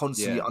girls are like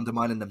constantly Yeah.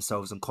 undermining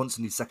themselves and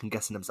constantly second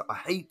guessing themselves. I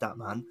hate that,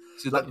 man.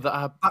 So Like,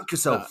 that back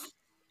yourself.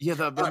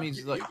 that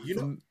means like you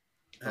know.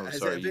 Oh, Has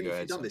sorry, any you of go you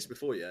ahead. done this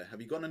before? Yeah. Have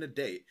you gone on a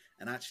date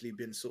and actually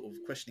been sort of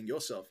questioning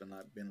yourself and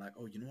like been like,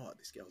 oh, you know what,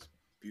 this girl's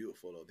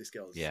beautiful, or this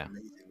girl's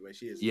amazing the way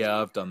she is? Yeah,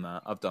 I've done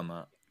that.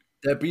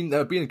 There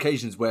have been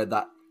occasions where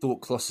that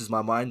thought crosses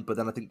my mind, but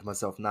then I think to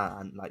myself, nah,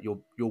 and like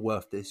you're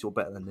worth this, you're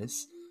better than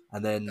this,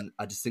 and then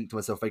I just think to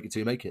myself, fake it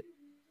till you make it.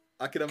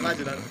 I can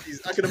imagine that.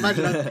 He's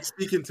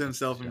speaking to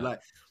himself and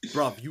like,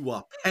 bruv, you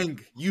are peng.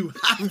 You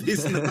have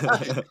this.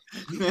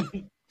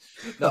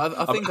 No,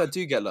 I think I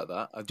do get like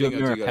that. I Do think a I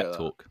do mirror get pep like that.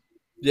 talk.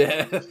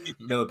 Yeah,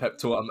 mirror pep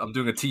talk. I'm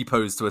doing a T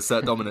pose to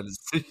assert dominance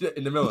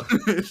in the mirror.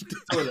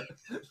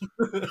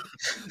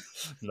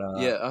 Nah.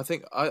 Yeah, I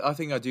think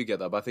I do get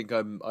that, but I think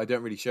I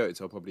don't really show it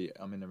till probably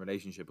I'm in a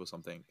relationship or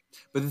something.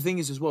 But the thing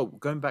is, as well,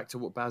 going back to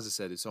what Baz has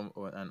said,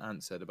 and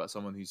Ant said about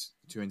someone who's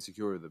too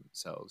insecure of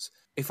themselves.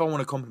 If I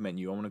want to compliment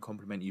you, I want to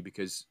compliment you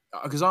because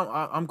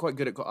I'm quite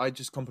good at. I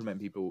just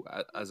compliment people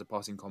as a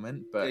passing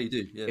comment. But Yeah, you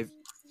do. Yeah.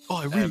 Oh,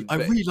 I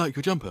but- really like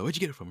your jumper. Where'd you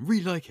get it from? I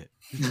really like it.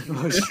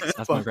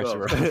 That's my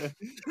impression.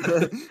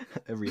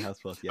 Every house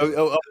party.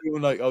 I'll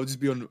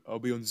be on, I'll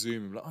be on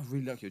Zoom. And like, I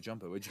really like your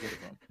jumper. Where'd you get it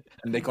from?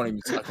 And I can't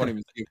even see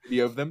a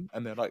video of them.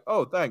 And they're like,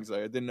 oh, thanks.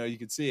 Like, I didn't know you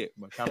could see it.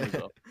 My camera's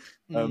off.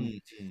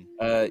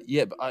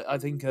 Yeah, but I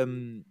think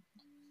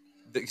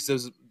because there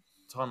was a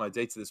time I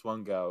dated this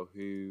one girl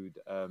who'd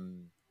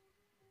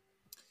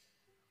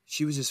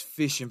she was just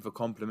fishing for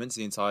compliments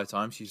the entire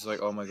time. She's like,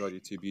 "Oh my god,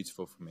 you're too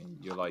beautiful for me.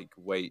 You're like,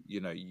 wait,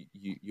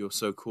 you're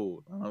so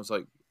cool." And I was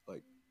like,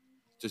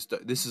 just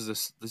this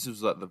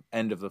was like the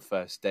end of the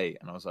first date,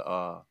 and I was like,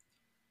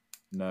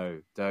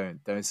 no,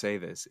 don't say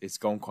this. It's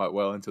gone quite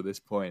well until this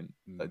point.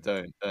 Like,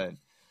 don't.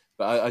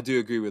 But I do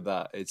agree with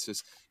that. It's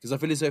just because I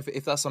feel as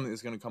if that's something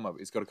that's going to come up,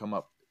 it's got to come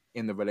up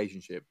in the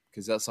relationship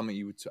because that's something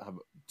you would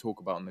talk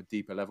about on a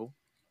deeper level.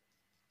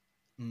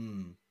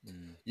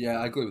 Yeah,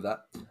 I agree with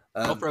that.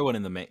 I'll throw one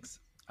in the mix.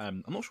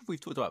 I'm not sure if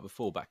we've talked about it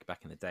before back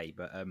in the day,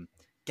 but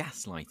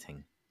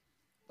gaslighting.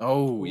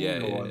 Oh Yeah.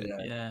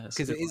 Yeah,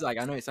 Because it is like,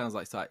 I know it sounds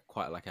like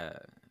quite like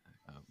a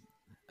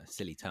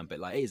silly term, but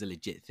like it is a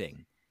legit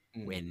thing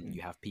when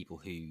you have people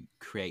who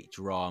create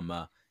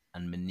drama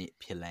and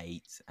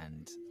manipulate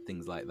and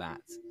things like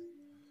that.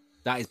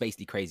 That is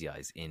basically Crazy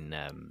Eyes in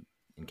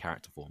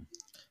character form.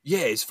 Yeah,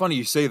 it's funny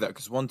you say that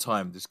because one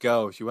time this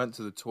girl, she went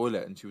to the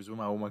toilet and she was with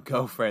all my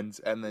girlfriends,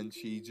 and then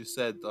she just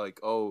said like,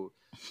 "Oh,"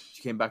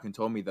 she came back and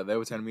told me that they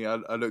were telling me I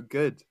look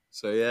good.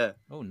 So yeah.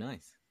 Oh,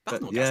 nice.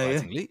 That's not yeah,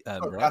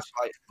 gaslighting, Raj. That's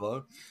right,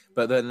 bro.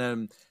 But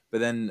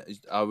then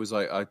I was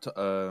like,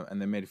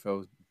 and they made it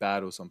feel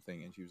bad or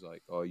something, and she was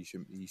like, "Oh, he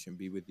shouldn't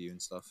be with you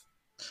and stuff."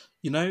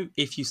 You know,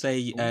 if you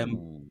say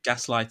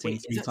gaslighting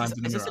Wait, three times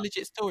in a is this mirror, a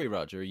legit story,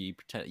 Raj, or are you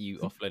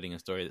offloading a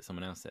story that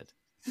someone else said?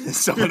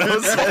 Someone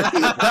else said.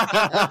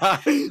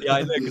 Yeah,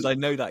 I know, because I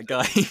know that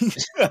guy.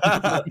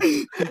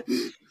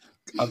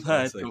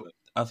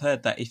 I've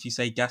heard that if you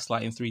say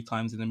gaslighting 3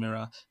 times in the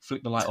mirror,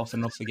 flick the light off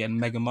and off again,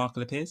 Meghan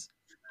Markle appears.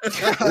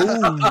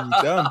 Oh,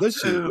 damn, does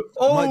she?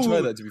 I might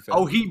try that, to be fair.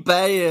 Oh, he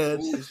bared.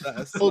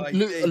 Oh,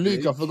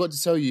 Luke, I forgot to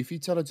tell you. If you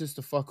tell her just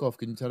to fuck off,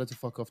 can you tell her to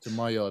fuck off to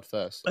my yard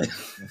first?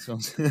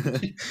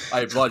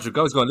 Hey, Raj, your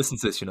girl's going to listen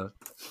to this, you know.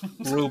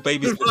 Royal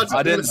babies.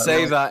 I didn't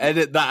say that.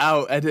 Edit that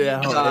out. Edit it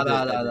out.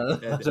 No.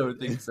 I don't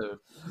think so.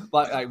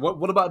 Like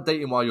what about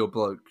dating while you're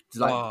broke?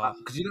 Because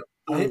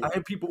I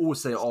hear people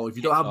always say, "Oh, if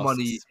you don't have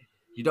money,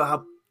 you don't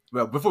have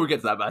Well, before we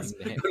get to that, man,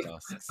 The hip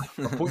flasks.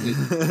 my point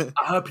is,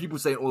 I heard people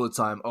say it all the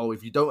time. Oh,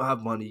 if you don't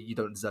have money, you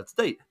don't deserve to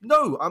date.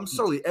 No, I'm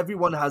sorry.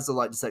 Everyone has the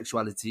right to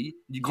sexuality.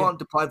 You can't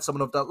deprive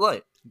someone of that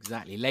right.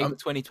 Exactly. Labour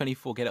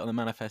 2024, get it on the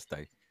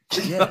manifesto.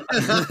 Yeah.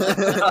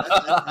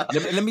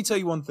 let me tell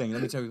you one thing.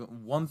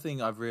 One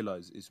thing I've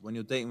realized is when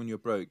you're dating when you're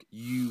broke,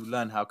 you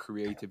learn how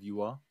creative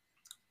you are.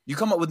 You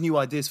come up with new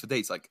ideas for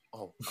dates, like,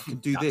 oh, I can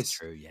do That's this,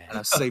 true, yeah. and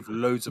I save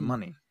loads of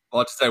money.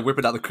 I'll just say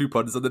whipping out the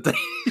coupons on the day.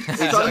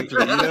 Exactly.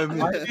 You know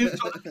what I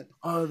mean?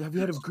 Oh, have you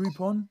heard of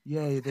Groupon?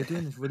 Yeah, they're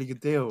doing this really good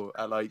deal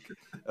at like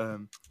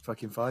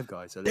fucking Five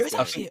Guys. So There let's is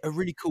go. actually a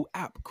really cool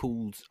app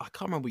called, I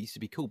can't remember what it used to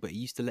be called, but it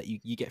used to let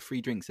you get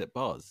free drinks at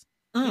bars.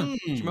 Do you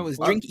remember it was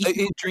Drinky? It used to be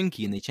called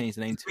Drinky, and they changed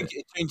the name to it.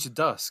 It changed to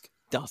Dusk.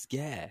 Dusk,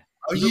 yeah.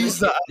 I use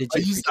that. Legit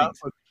free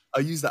drinks. I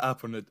use that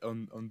app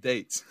on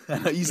dates.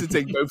 I used to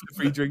take both the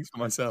free drinks for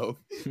myself.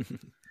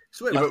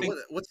 So wait, Yeah,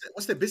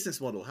 what's their business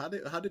model? How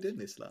did they do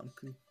this? Like,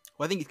 Well,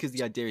 I think it's because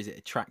the idea is it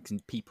attracts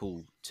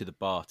people to the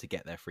bar to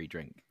get their free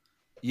drink.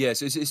 Yeah,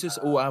 so it's just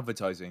all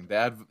advertising. They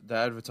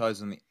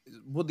advertise on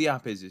what the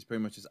app is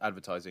pretty much just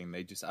advertising.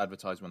 They just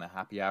advertise when their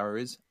happy hour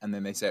is, and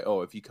then they say,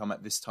 oh, if you come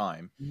at this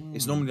time,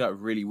 it's normally like a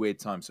really weird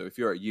time. So if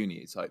you're at uni,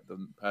 it's like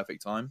the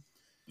perfect time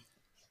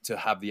to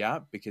have the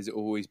app because it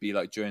will always be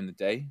like during the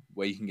day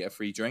where you can get a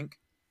free drink.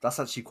 That's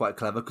actually quite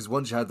clever because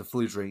once you have the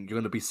free drink, you're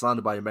going to be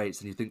surrounded by your mates,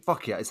 and you think,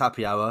 "Fuck yeah, it's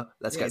happy hour.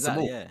 Let's get some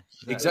more." Yeah,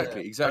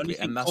 Exactly, I only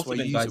and think that's why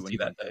you confident use guys it when do you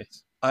that, that.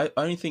 though. I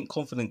only think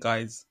confident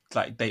guys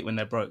like date when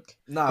they're broke.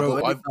 Nah, Bro,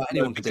 but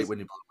anyone can because- date when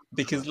you're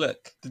Because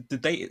look, the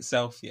date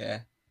itself,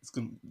 it's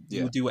gonna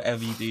you'll do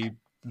whatever you do.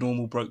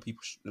 Normal broke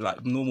people,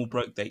 like normal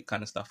broke date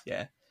kind of stuff.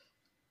 Yeah,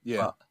 Yeah.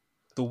 But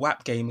the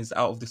WAP game is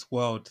out of this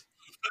world,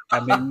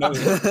 and they know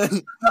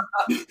it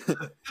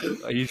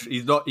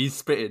He's not. He's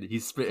spitting.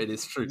 He's spitting.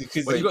 It's true.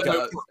 because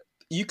Well,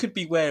 you could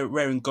be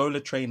wearing Gola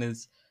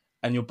trainers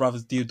and your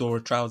brother's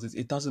Diodora trousers.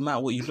 It doesn't matter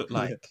what you look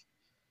like.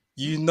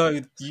 You know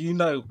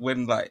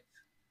when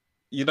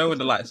when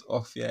the lights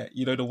off. Yeah,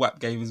 you know the WAP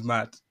game is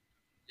mad.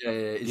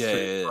 it's Yeah,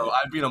 true. yeah. Bro,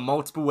 I've been on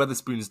multiple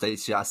Weatherspoons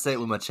dates. Yeah, I say it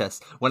with my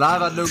chest. When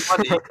I've had no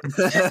money,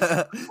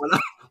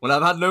 when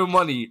I've had no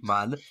money,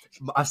 man,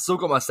 I've still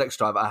got my sex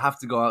drive. I have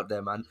to go out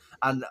there, man.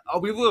 And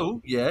I'll be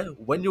real, yeah.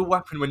 When you're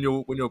whapping, when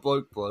you're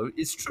broke, bro,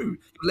 it's true.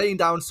 You're laying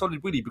down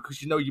solid willy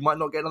because you know you might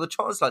not get another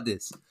chance like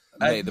this.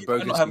 Mate, the You might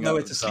brokest not have thing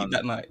nowhere I've to sleep done-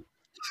 that night.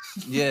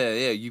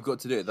 Yeah, you've got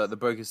to do it. Like the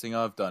brokest thing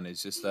I've done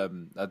is just I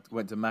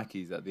went to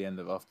Mackey's at the end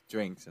of after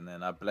drinks, and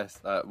then I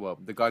blessed.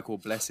 The guy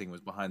called Blessing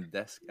was behind the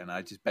desk, and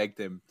I just begged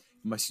him.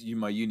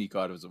 My uni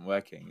card wasn't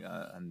working,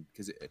 and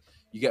because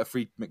you get a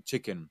free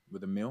McChicken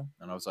with a meal,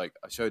 and I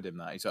showed him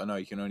that. He's like, "No,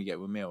 you can only get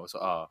with meal." I was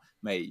like, "Oh,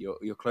 mate,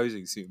 you're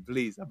closing soon.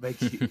 Please, I beg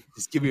you,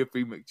 just give me a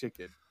free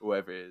McChicken or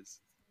whatever it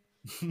is."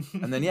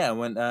 And then I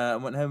went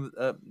home.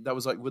 That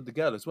was like with the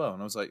girl as well,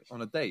 and I was like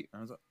on a date, and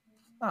I was like,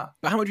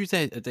 But how much would you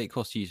say a date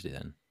costs usually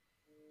then?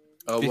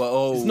 it's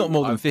It's not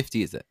more than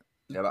 50, is it?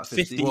 Yeah, about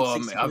 50. 50. Well,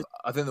 60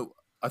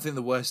 I think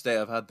the worst date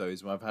I've had though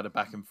is when I've had a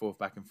back and forth,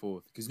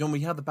 because normally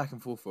you have the back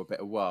and forth for a bit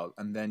of while,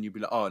 and then you'll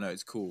be like, oh no,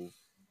 it's cool.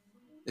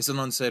 It's an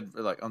unsaid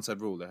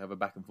rule. They have a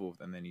back and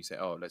forth, and then you say,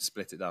 oh, let's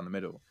split it down the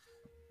middle.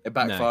 It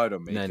backfired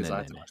on me No, because no,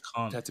 I no,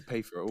 Can't. had to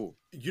pay for it all.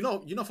 you know,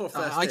 for a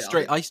first I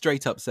date, I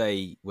straight up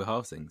say we're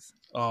halvings.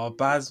 Oh,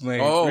 Baz, mate.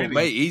 Oh, really?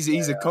 mate, he's a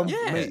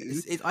Yeah, mate.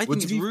 I Well, think to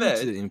it's be rude fair-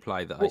 to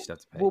imply that I should have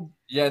to pay.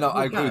 Yeah, no, I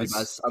Well, agree with you, Baz-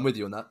 Baz. I'm with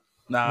you on that.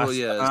 Nah, Well,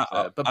 yeah, that's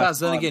fair. But Baz,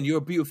 then again, you're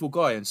a beautiful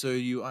guy, and so are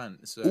you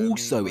aren't. So, I mean,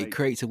 Also, like- it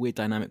creates a weird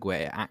dynamic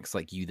where it acts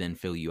like you then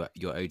feel you're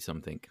owed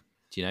something.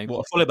 Do you know? what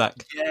a follow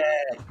back.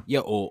 Yeah,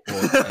 or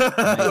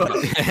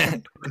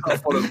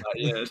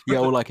yeah,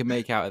 or like a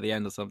make out at the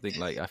end or something.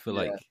 Like I feel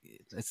like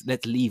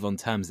let's leave on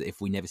terms that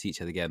if we never see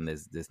each other again,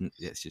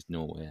 it's just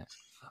normal. Yeah,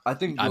 I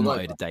think I'm you're not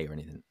right. owed a day or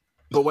anything.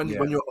 But when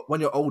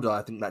you're older,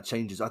 I think that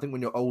changes. I think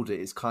when you're older,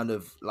 it's kind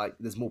of like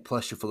there's more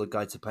pressure for the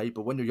guy to pay.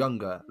 But when you're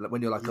younger, like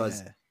when you're like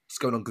us, just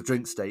going on good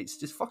drink states,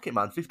 just fuck it,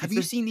 man. 50. Have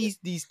you seen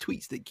these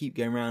tweets that keep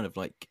going around of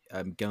like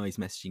guys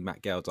messaging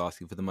back girls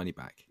asking for the money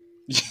back?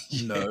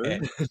 No,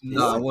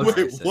 No, I Wait,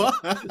 wasn't.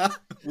 what?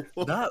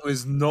 that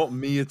was not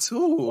me at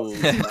all.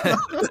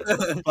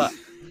 But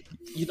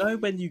you know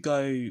when you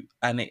go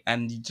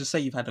and you just say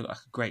you've had a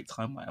great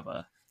time,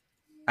 whatever,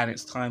 and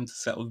it's time to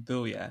settle the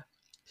bill, yeah.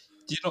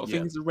 Do you not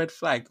think it's a red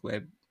flag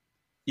when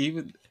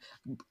even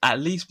at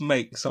least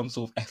make some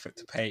sort of effort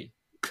to pay?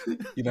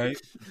 You know,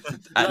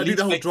 I do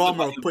the whole make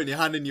drama of some- putting your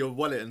hand in your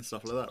wallet and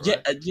stuff like that,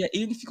 Yeah, right? yeah.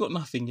 Even if you got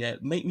nothing, yeah,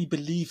 make me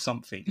believe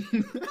something.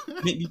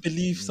 Make me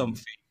believe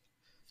something.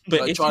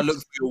 But Like, if try you to look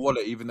for your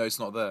wallet even though it's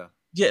not there.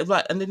 yeah,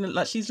 right, and then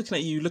like she's looking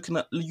at you, like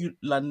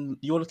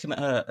you're looking at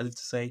her as if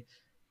to say,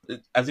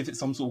 as if it's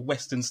some sort of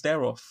Western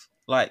stare off.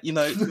 Like at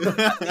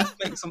least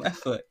make some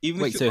effort. Even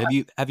Wait, if so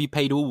you're have you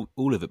paid all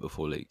of it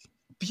before, Luke?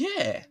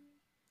 yeah.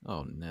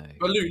 Oh no.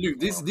 But Luke,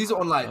 these are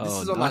on like this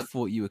Oh, is on I like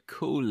thought you were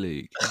cool,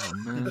 Luke. Oh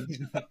man.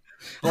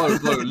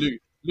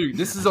 Luke,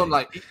 this is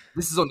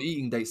on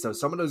eating dates though.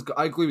 Some of those,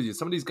 I agree with you.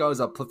 Some of these guys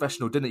are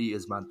professional dinner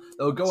eaters, man.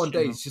 They'll go on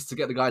dates just to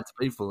get the guy to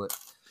pay for it.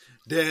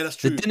 Yeah,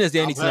 that's So true. dinner's the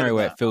only I've heard scenario of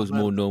where that. it feels I've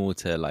heard more of that. normal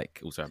to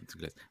like. Also,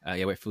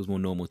 where it feels more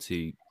normal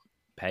to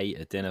pay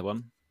a dinner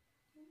one.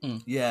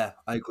 Yeah,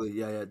 I agree.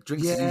 Yeah.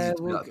 Drinks is Yeah, easy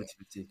to be well, like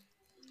 50-50.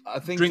 I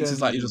think Drinks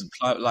is like you're just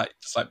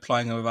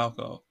plying her with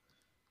alcohol.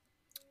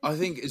 I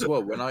think as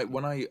well when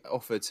I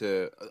offer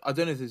to, I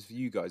don't know if this is for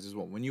you guys as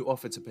well. When you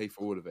offer to pay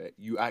for all of it,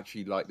 you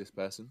actually like this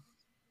person.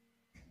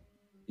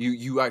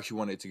 You actually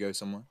want it to go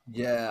somewhere.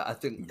 Yeah, I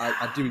think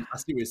I do. I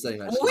see what you're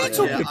saying. Actually. What are you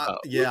talking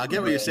Yeah, about? I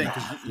get what you're saying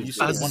because you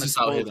sort Baz of is want to just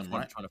out here spoil them,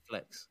 right? trying to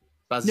flex.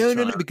 Baz is No,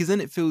 trying to- because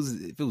then it feels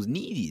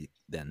needy,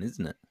 then,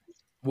 isn't it?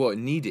 What,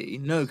 needy?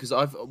 No, because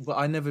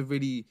I never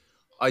really,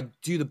 I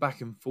do the back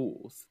and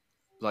forth.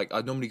 Like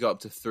I normally go up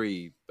to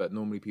 3, but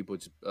normally people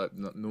just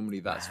normally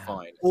that's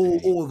fine.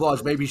 Or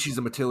Raj, maybe she's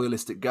a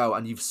materialistic girl,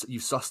 and you've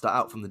sussed that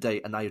out from the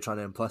date, and now you're trying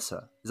to impress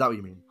her. Is that what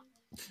you mean?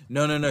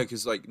 No,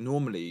 because like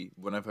normally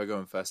whenever I go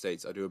on first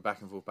dates, I do a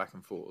back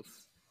and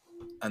forth,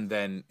 and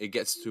then it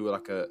gets to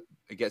like a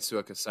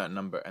certain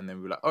number, and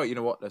then we're like, oh, you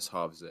know what? Let's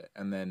halves it,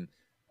 and then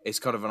it's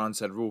kind of an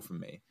unsaid rule for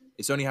me.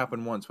 It's only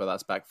happened once where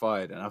that's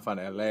backfired, and I find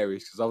it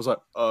hilarious because I was like,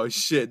 oh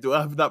shit, do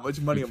I have that much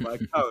money on my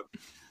account?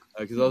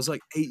 Because I was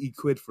like 80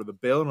 quid for the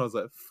bill, and I was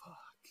like, fuck.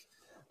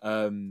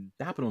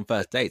 It happened on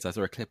first dates. I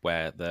saw a clip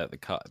where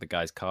the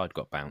guy's card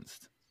got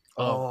bounced.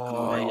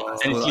 Oh,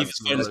 and he leaves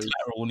his phone as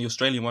collateral on the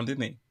Australian one,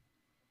 didn't he?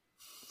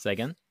 Say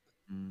again?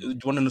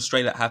 One in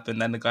Australia that happened,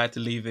 then the guy had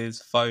to leave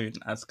his phone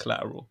as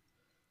collateral.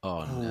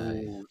 Oh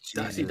no!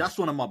 That's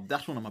one of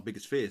my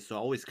biggest fears. So I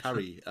always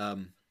carry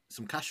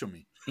some cash on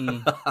me.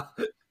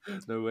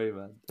 No way,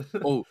 man.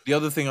 Oh, the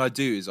other thing I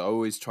do is I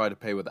always try to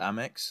pay with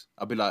Amex.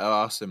 I'll be like,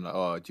 I'll ask them like,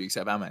 oh, do you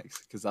accept Amex?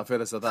 Because I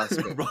feel as though that's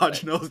a bit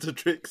Raj knows the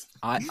tricks.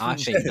 I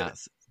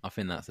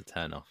think that's a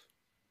turn off.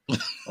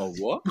 Oh,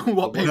 what?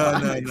 What? No.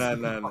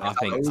 I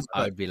think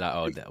I would be like,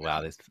 oh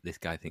wow, this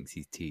guy thinks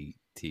he's too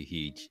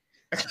huge.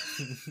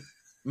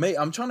 Mate,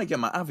 I'm trying to get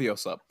my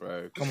Avios up,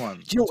 bro. Come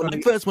on. Do you know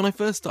when I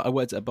first started, I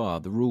worked at a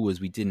bar. The rule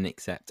was we didn't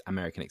accept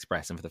American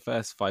Express, and for the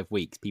first 5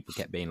 weeks, people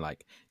kept being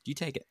like, "Do you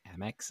take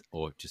Amex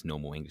or just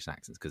normal English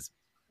accents?" Because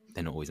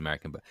they're not always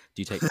American. But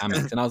do you take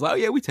Amex? And I was like, "Oh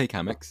yeah, we take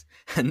Amex."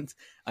 And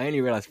I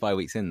only realized 5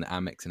 weeks in that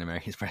Amex and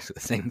American Express were the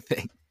same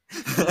thing.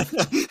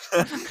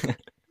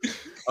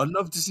 I'd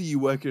love to see you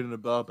working in a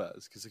bar,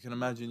 Baz, because I can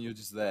imagine you're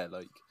just there,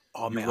 like.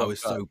 Oh man, I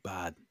was so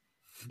bad.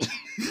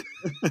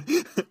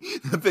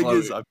 The thing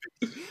is,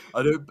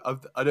 I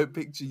don't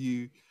picture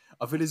you.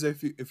 I feel as though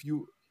if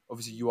you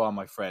obviously you are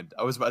my friend.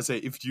 I was about to say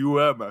if you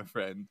were my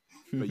friend,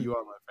 but you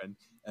are my friend,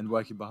 and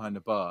working behind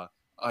a bar,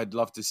 I'd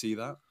love to see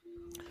that.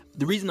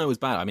 The reason I was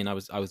bad, I mean, I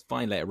was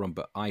fine later on,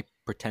 but I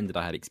pretended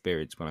I had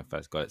experience when I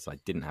first got it, so I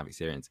didn't have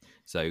experience.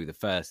 So the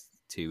first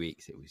 2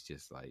 weeks, it was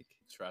just like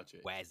tragic.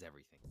 Where's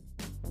everything?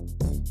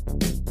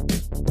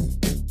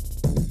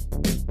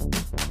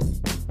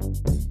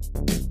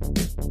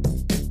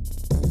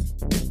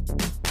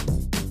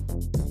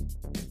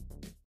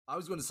 I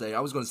was going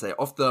to say,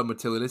 off the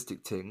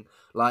materialistic thing,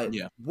 like,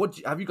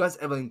 have you guys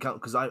ever encountered?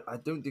 Because I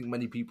don't think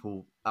many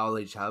people our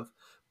age have,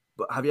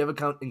 but have you ever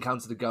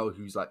encountered a girl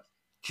who's like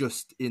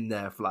just in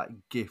there for like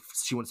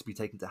gifts? She wants to be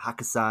taken to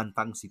Hakkasan,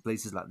 fancy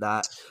places like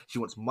that. She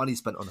wants money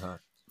spent on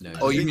her. No.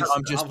 Oh, you mean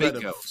I'm just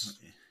big girls?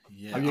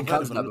 Yeah, have you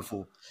encountered that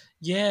before?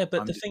 Yeah,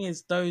 but the thing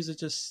is, those are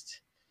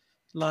just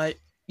like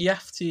you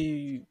have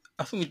to.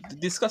 I think we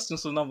discussed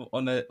this on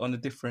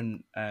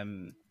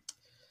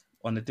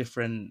a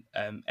different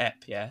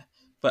app, yeah.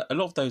 But a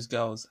lot of those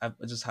girls are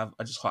just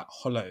quite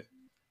hollow,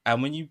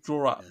 and when you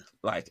draw up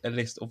like a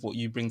list of what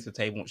you bring to the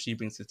table, what she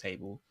brings to the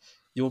table,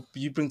 you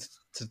bring to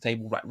the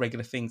table like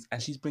regular things, and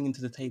she's bringing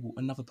to the table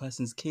another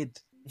person's kid.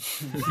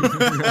 So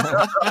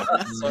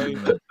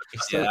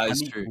it's so that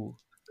is unequal. true.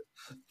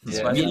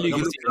 Yeah, Yeah, me and Luke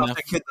have seen a enough.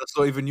 kid that's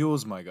not even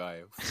yours, my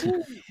guy.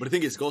 But the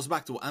thing is, it goes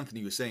back to what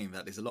Anthony was saying,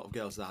 that there's a lot of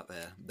girls out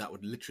there that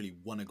would literally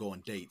want to go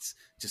on dates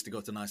just to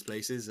go to nice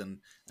places and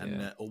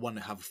or want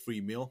to have a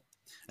free meal.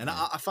 And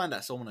I find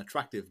that somewhat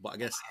attractive, but I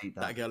guess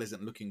that girl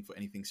isn't looking for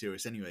anything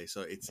serious anyway.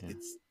 So it's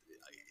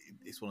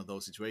one of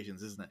those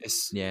situations, isn't it?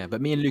 Yeah,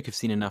 but me and Luke have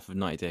seen enough of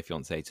 90 Day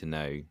Fiancé to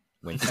know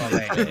when.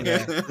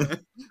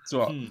 So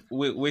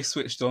what, we're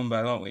switched on,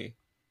 man, aren't we?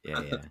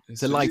 Yeah.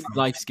 It's a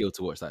life skill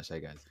to watch that show,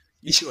 guys.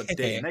 You should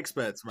dating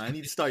experts, man. You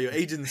need to start your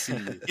agency.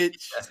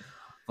 Hitch.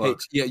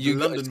 Yeah, you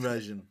London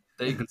version.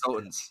 Dating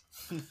consultants.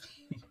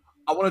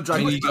 I want to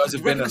drag you guys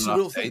have been on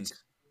enough dates.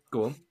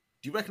 Go on.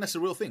 Do you reckon that's a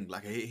real thing,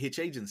 like a Hitch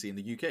agency in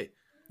the UK?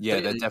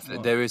 Yeah,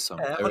 there is some.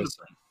 There is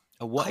some.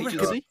 A what I reckon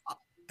agency?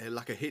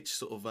 like a Hitch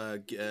sort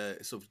of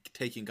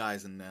taking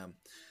guys and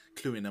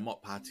cluing them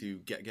up how to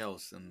get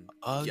girls and.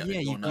 Oh get yeah,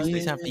 them you going on guys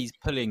dates. have these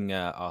pulling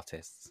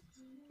artists.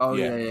 Oh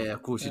yeah,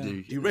 of course you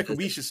do. Do you reckon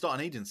we should start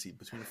an agency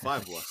between the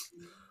 5 of us?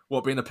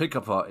 What, being a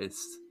pickup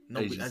artist?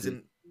 No, as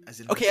in.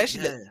 Okay,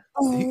 actually,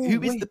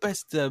 who is the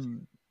best?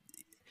 I'm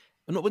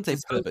not going to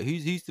say puller, but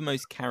who's the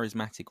most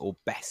charismatic or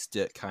best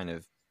at kind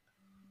of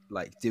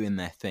like doing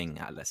their thing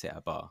at, let's say, at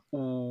a bar?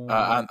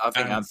 I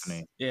think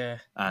Anthony. Yeah.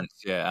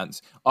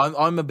 Ants.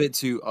 I'm a bit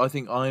too. I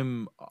think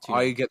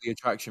I get the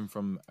attraction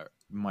from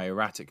my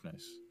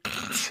erraticness.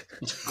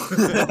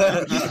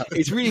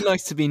 It's really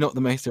nice to be not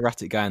the most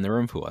erratic guy in the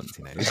room for once,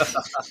 you know.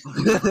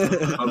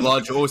 But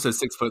Raj are also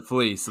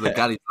 6'3", so the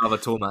Galleys another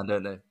tall man,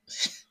 don't they?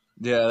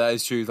 Yeah, that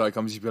is true. Like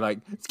I'm just be like,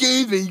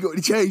 excuse me, you got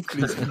any change,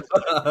 please?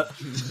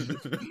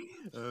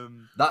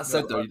 That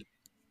said, though,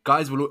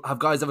 guys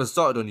ever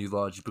started on you,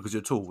 Raj, because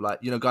you're tall? Like,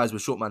 you know, guys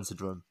with short man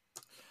syndrome.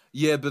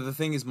 Yeah, but the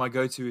thing is, my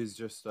go-to is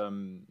just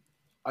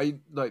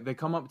they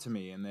come up to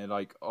me and they're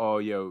like, "Oh,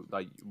 yo,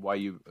 like, why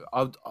you?"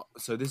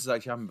 So this has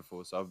actually happened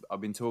before. So I've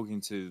been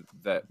talking to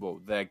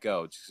their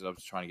girl just because I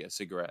was trying to get a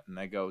cigarette, and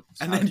their girl.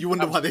 And then you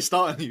wonder why they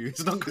start on you.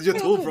 It's not because you're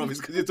tall, bro.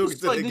 It's because you're talking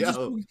to the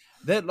girl.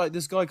 They're like,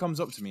 this guy comes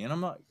up to me, and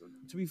I'm like,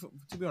 to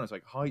be honest,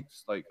 like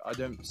heights, like I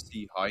don't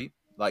see height,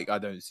 like I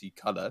don't see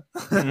color.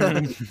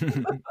 No,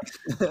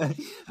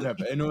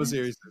 but in all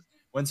seriousness,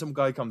 when some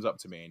guy comes up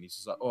to me and he's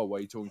just like, "Oh, why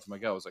are you talking to my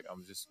girl?" I was like,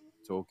 "I'm just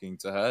talking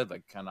to her.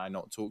 Like, can I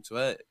not talk to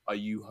her? Are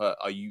you her?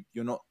 Are you?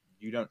 You're not.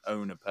 You don't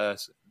own a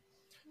person."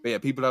 But yeah,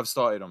 people have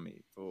started on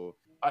me for.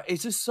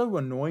 It's just so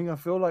annoying. I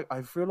feel like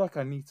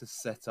I need to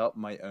set up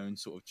my own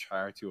sort of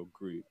charity or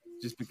group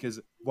just because.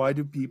 Why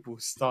do people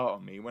start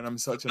on me when I'm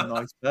such a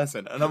nice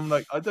person? And I'm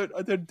like, I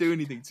don't do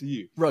anything to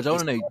you. Raj, I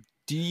want to know.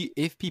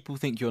 If people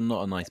think you're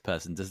not a nice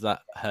person, does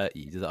that hurt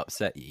you? Does that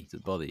upset you? Does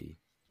it bother you?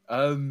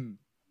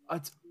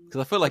 Because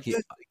I feel like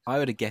I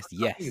would have guessed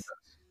yes.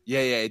 Yeah,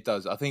 it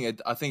does. I think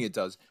it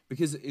does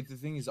because the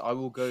thing is,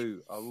 I'll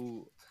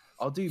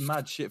do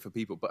mad shit for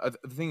people. But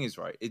the thing is,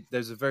 right?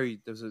 There's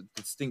a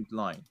distinct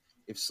line.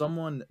 If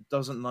someone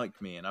doesn't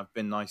like me and I've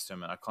been nice to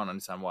them and I can't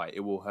understand why,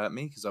 it will hurt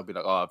me because I'll be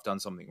like, "Oh, I've done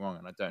something wrong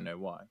and I don't know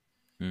why."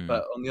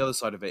 But on the other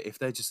side of it, if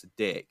they're just a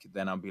dick,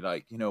 then I'll be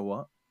like, "You know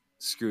what?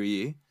 Screw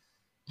you."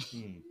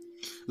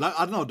 Like,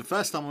 I don't know. The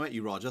first time I met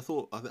you, Raj, I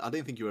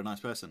didn't think you were a nice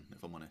person.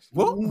 If I'm honest.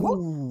 What?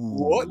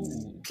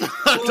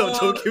 I'm not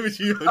talking with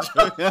you.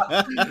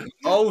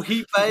 Oh,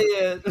 he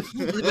paying.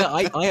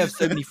 I have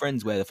so many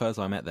friends where the first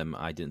time I met them,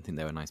 I didn't think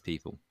they were nice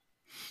people.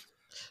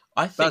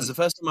 I think That's the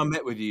first time I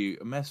met with you.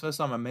 First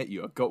time I met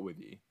you, I got with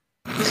you.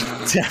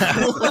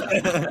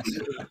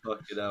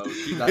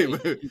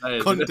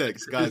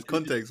 Context, guys.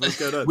 Context. What's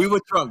going on?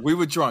 We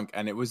were drunk,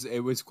 and it was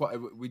quite.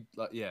 We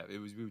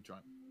were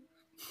drunk.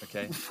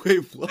 Okay.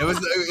 Wait, what? It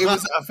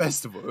was at a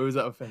festival.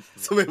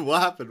 So wait,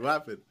 what happened?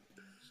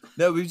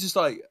 No, we were just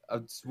like I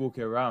was just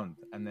walking around,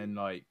 and then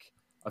like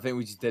I think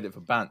we just did it for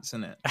bants,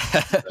 innit?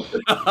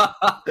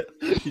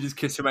 You just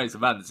kiss your mates for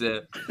bants, yeah.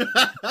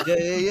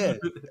 Yeah.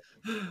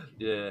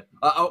 Yeah.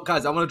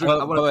 Guys, I want to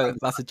drink.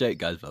 That's a joke,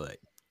 guys. By the way.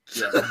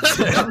 Yeah.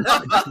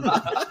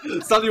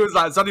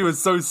 Sonny was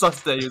so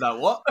sus there. He was like,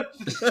 "What?"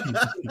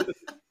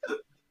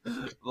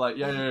 Like,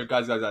 yeah,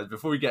 guys.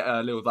 Before we get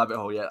a little rabbit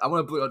hole, I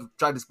want to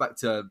drag this back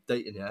to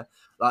dating. Yeah,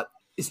 like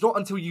it's not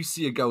until you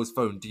see a girl's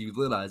phone do you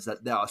realize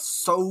that there are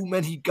so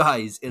many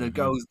guys in a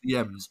girl's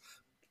DMs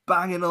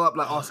banging her up,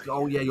 like asking,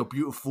 "Oh yeah, you're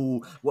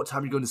beautiful. What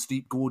time are you going to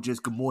sleep? Gorgeous.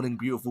 Good morning,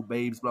 beautiful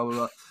babes." Blah blah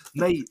blah.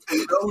 Mate,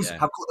 girls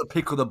have got the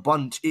pick of the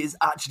bunch. It is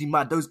actually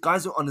mad. Those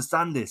guys don't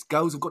understand this.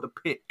 Girls have got the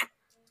pick.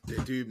 They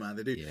do, man.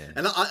 They do. Yeah.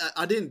 And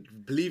I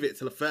didn't believe it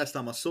till the first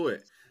time I saw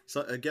it.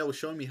 So a girl was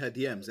showing me her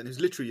DMs, and it was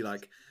literally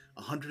like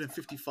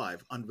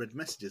 155 unread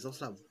messages. I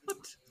was like,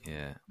 what?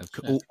 Yeah,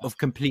 of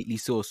completely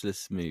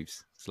sourceless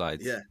moves,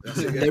 slides. Yeah.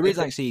 There is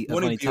actually a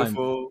funny time.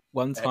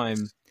 One X.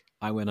 time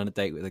I went on a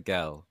date with a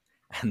girl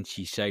and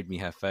she showed me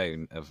her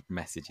phone of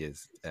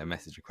messages,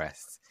 message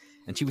requests.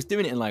 And she was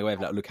doing it in like a way of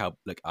like,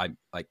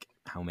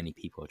 how many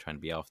people are trying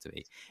to be after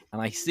me.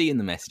 And I see in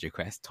the message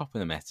request, top of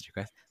the message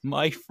request,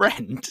 my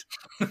friend.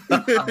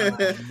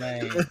 oh,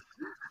 man.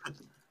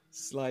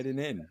 Sliding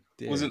in.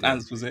 Wasn't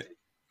Ants, was it?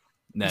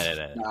 No.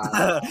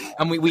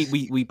 And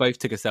we both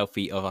took a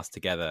selfie of us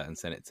together and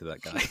sent it to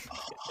that guy.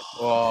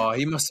 Oh,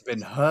 he must have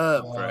been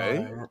hurt,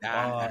 bro.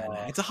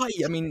 Nah. It's a high.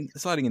 I mean,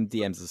 sliding in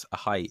DMs is a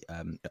high,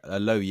 a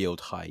low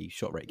yield, high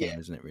shot rate game,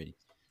 isn't it? Really.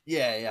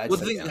 Yeah. Well,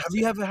 have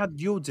you ever had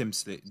your DM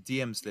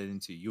slid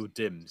into your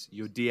DMs?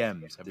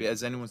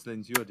 Has anyone slid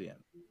into your DM?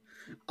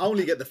 I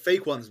only get the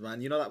fake ones,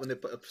 man. You know, like when they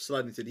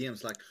slide into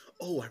DMs, like,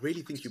 "Oh, I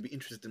really think you'll be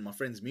interested in my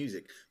friend's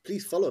music.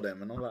 Please follow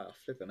them." And I'm like,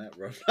 "Flipping that,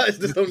 bro." That's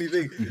the only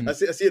thing. I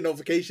see a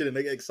notification and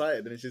they get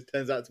excited, and it just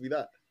turns out to be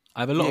that.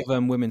 I have a lot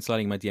of women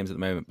sliding my DMs at the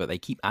moment, but they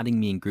keep adding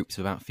me in groups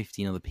of about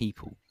 15 other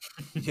people.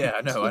 Yeah,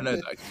 I know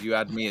that. 'Cause you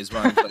add me as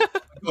well. It's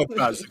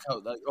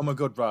like, oh my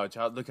god, Raj,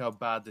 look how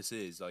bad this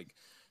is. Like,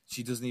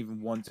 she doesn't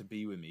even want to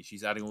be with me.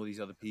 She's adding all these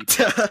other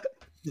people.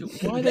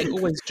 Why are they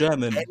always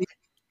German? Any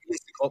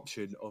realistic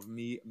option of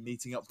me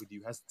meeting up with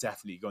you has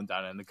definitely gone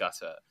down in the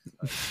gutter.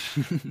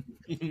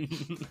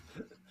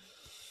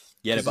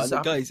 Yeah, but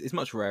guys, it's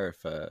much rarer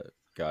for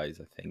guys,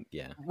 I think.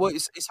 Yeah. Well,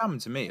 it's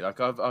happened to me. Like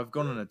I've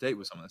gone on a date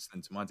with someone that's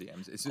into my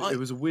DMs. It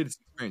was the weirdest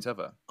experience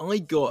ever. I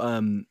got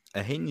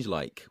a Hinge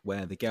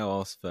where the girl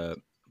asked for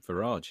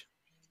Raj.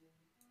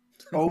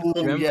 Oh,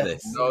 remember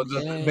this? No,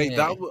 mate,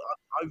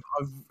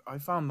 I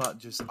found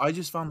that I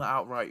just found that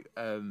outright.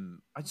 I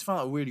just found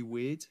that really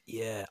weird.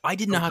 Yeah, I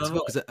didn't know how to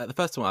feel because at the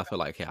first time I felt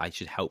like, okay, I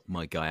should help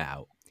my guy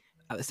out.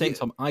 At the same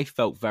time, I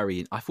felt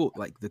I thought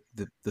like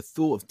the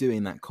thought of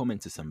doing that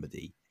comment to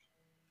somebody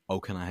 "Oh,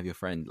 can I have your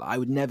friend?" Like, I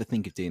would never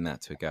think of doing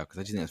that to a girl because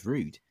I just think that's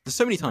rude. There's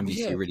so many times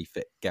you see a really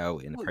fit girl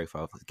in a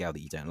profile of a girl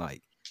that you don't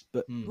like.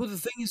 But Well, the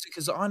thing is,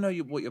 because I know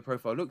what your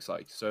profile looks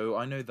like, so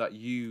I know that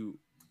you,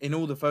 in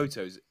all the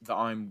photos that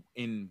I'm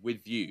in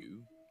with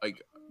you,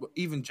 like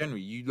even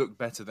generally, you look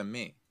better than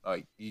me.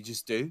 Like you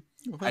just do,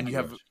 and you've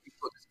got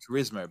this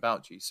charisma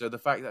about you. So the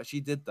fact that she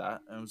did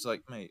that, and I was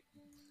like, mate,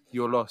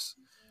 your loss.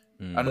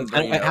 And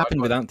it happened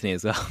with Anthony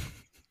as well.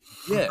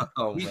 Yeah,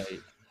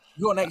 Mate.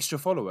 you got an extra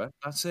follower.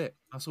 That's it.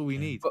 That's all we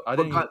need. But, I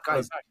don't even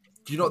guys, go back.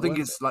 do you not think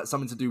worth it's like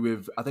something to do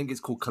with? I think it's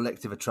called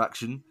collective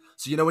attraction.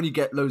 So you know when you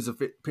get loads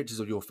of pictures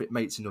of your fit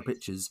mates in your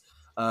pictures,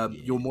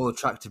 you're more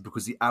attractive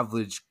because the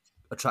average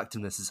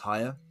attractiveness is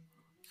higher.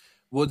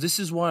 Well, this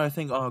is why I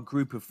think our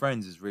group of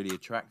friends is really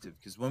attractive.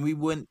 Because when we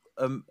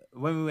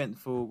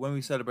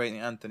celebrating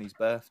Anthony's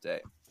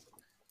birthday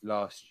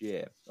last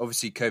year,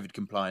 obviously COVID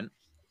compliant.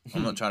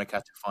 I'm not trying to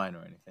catch a fine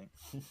or anything.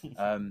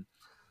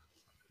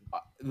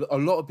 A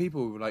lot of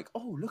people were like,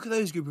 "Oh, look at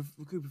those group of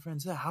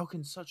friends there. How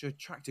can such an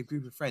attractive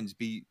group of friends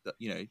be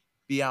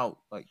out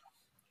like?"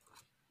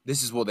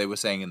 This is what they were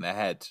saying in their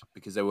head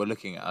because they were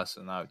looking at us,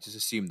 and I just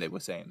assumed they were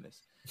saying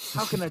this.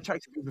 How can an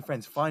attractive group of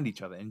friends find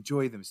each other,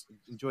 enjoy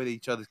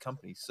each other's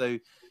company? So,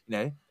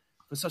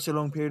 for such a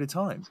long period of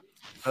time.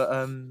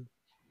 But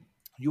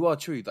you are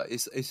true that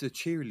it's a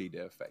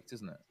cheerleader effect,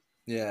 isn't it?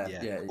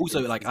 Yeah.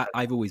 Also, like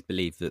I've always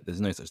believed that there's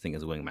no such thing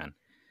as a wingman.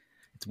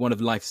 It's one of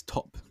life's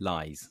top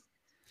lies.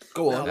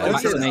 Go on.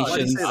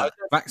 Vaccinations,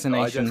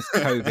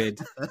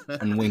 COVID,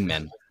 and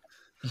wingmen.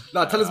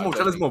 No, tell us more.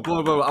 Tell us more.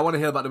 Bro, I want to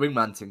hear about the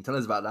wingman thing. Tell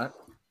us about that.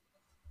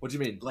 What do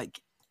you mean?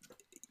 Like,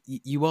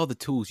 you are the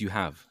tools you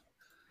have.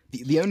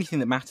 The only thing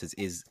that matters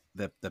is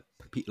the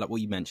like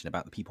what you mentioned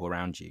about the people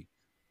around you.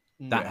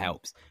 That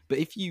helps. But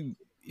if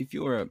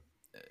you're a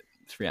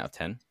 3 out of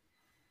 10,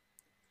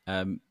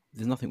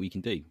 there's nothing we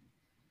can do.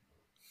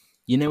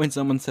 You know, when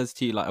someone says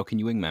to you like, "Oh, can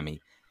you wingman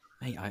me?"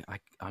 Mate,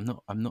 I'm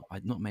not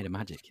made of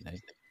magic, you know.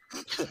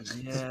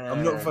 Yeah,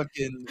 I'm not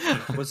fucking.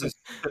 What's this?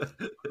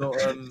 No,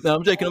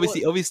 I'm joking.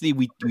 Obviously,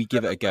 we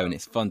give it a go, and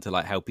it's fun to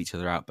like help each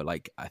other out. But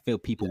like, I feel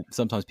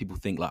sometimes people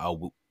think like,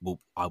 "Oh,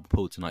 I'll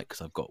pull tonight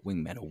because I've got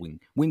wingmen or wing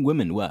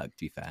women work." To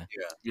be fair,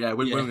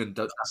 women.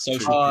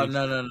 Social. Oh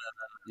no.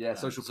 Yeah,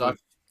 social. So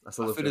I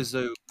feel as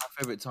though my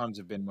favorite times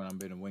have been when I'm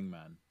being a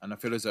wingman, and I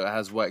feel as though it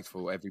has worked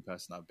for every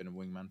person I've been a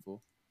wingman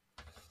for.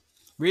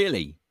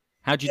 Really?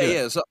 How'd you do it?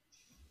 Yeah. So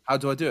how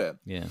do I do it?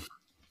 Yeah.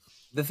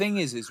 The thing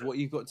is what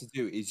you've got to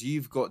do is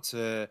you've got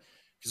to,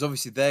 because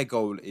obviously their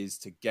goal is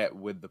to get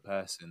with the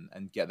person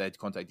and get their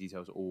contact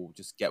details or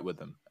just get with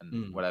them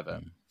and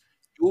whatever.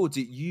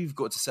 You've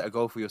got to set a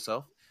goal for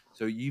yourself.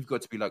 So you've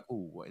got to be like,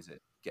 oh, what is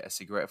it? Get a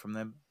cigarette from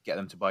them, get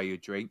them to buy you a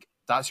drink.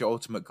 That's your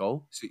ultimate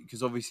goal.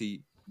 Because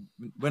obviously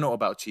we're not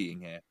about cheating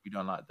here. We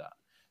don't like that.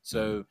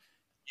 So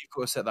you've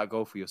got to set that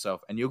goal for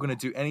yourself and you're going to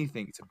do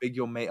anything to big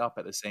your mate up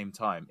at the same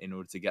time in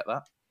order to get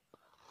that.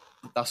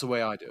 That's the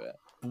way I do it.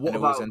 What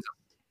about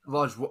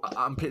Raj?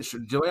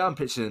 The way I'm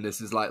picturing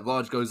this is like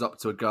Raj goes up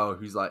to a girl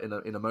who's like in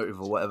a motive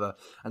or whatever,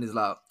 and he's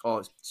like, "Oh,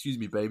 excuse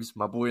me, babes,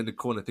 my boy in the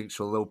corner thinks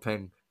you're a little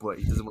ping, but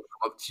he doesn't want to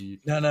come up to you."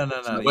 No.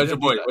 Like, Where's your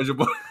boy?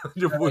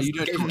 You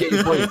don't get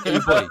your boy.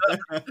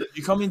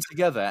 You come in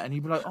together, and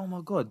you be like, "Oh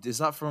my god, is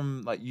that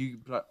from like you?"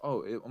 Be like,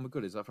 "Oh my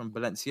god, is that from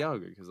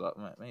Balenciaga?" Because like,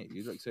 mate,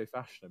 you look so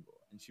fashionable,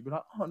 and she'd be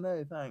like, "Oh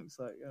no, thanks,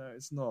 like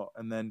it's not."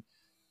 And then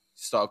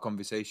start a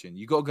conversation.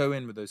 You got to go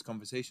in with those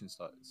conversation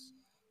starters.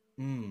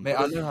 Mate,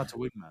 I know how to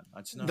wingman.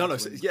 I just know. I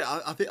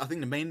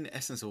think the main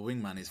essence of a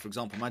wingman is, for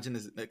example, imagine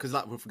because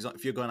like, for example,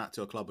 if you're going out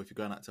to a club, or if you're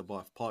going out to a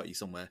bar party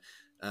somewhere,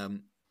 the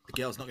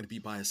girl's not going to be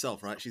by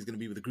herself, right? She's going to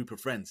be with a group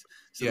of friends.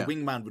 So the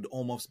wingman would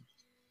almost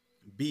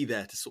be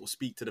there to sort of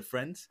speak to the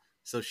friends,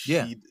 so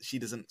she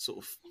doesn't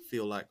sort of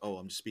feel like, oh,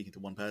 I'm just speaking to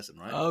one person,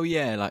 right? Oh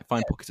yeah, like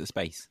find pockets of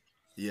space.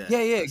 Yeah,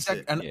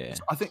 exactly. And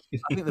I think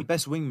the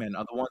best wingmen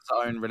are the ones that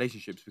are in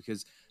relationships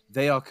because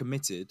they are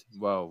committed.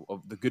 Well,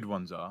 the good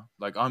ones are.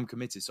 Like I'm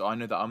committed, so I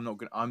know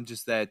that I'm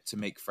just there to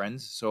make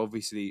friends. So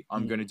obviously,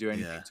 I'm going to do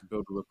anything to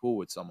build a rapport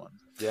with someone.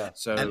 Yeah.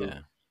 So.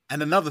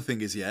 And another thing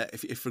is,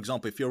 if for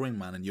example, if you're a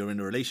wingman and you're in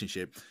a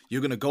relationship,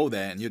 you're going to go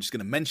there and you're just going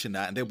to mention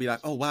that, and they'll be like,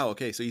 "Oh wow,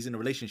 okay, so he's in a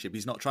relationship.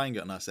 He's not trying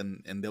it on us,"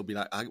 and they'll be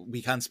like,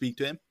 "We can speak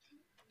to him."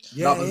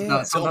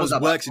 Sometimes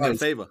that works in your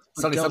favor.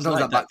 Sometimes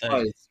that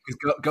backfires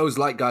because girls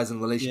like guys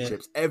in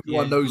relationships.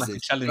 Everyone knows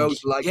this.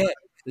 Girls like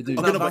they do.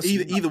 But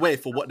either way,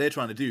 for what they're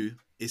trying to do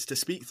is to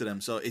speak to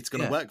them, so it's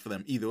going to work for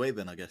them either way.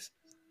 Then I guess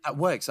that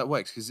works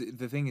because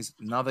the thing is,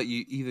 now that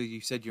you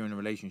said you're in a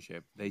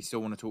relationship, they still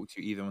want to talk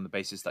to you either on the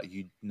basis that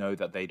you know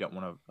that they don't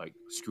want to like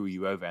screw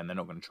you over and they're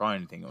not going to try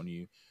anything on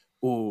you.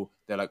 Or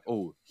they're like,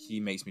 oh,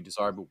 he makes me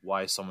desirable.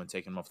 Why is someone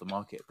taking him off the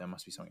market? There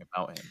must be something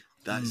about him.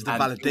 That's the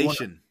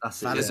validation.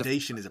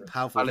 Validation is a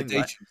powerful thing.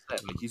 Right?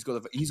 Like he's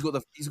got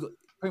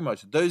pretty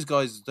much those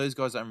guys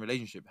that are in a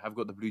relationship have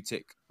got the blue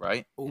tick,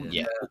 right?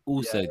 Yeah.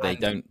 Also, they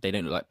don't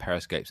look like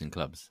periscopes in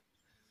clubs.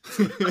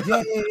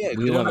 Yeah.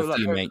 We all have a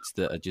few mates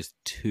that are just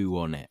too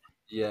on it.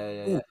 Yeah.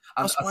 Ooh, And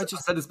that's why I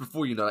said this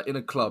before, you know, like in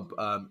a club,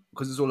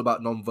 because it's all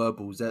about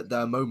non-verbals. There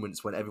are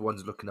moments when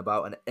everyone's looking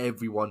about and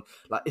everyone,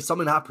 like, if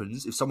something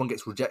happens, if someone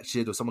gets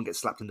rejected or someone gets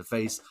slapped in the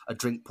face, a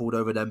drink poured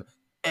over them,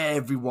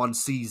 everyone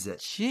sees it.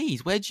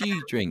 Jeez, where do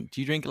you drink? Do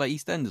you drink like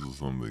EastEnders or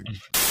something?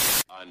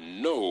 I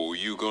know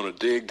you're gonna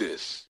dig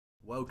this.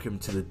 Welcome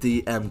to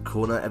the DM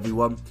Corner,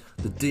 everyone.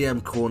 The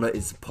DM Corner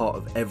is part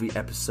of every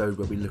episode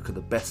where we look at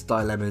the best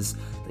dilemmas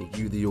that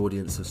you, the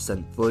audience, have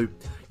sent through.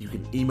 You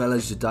can email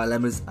us your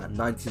dilemmas at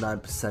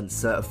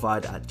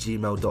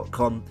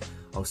 99%certified@gmail.com.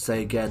 I'll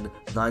say again,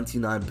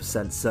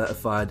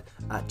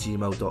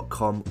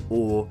 99%certified@gmail.com,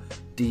 or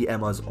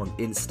DM us on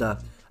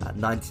Insta at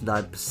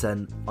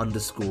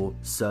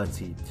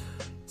 99%_certi.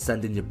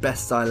 Send in your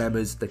best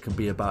dilemmas. They can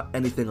be about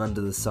anything under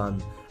the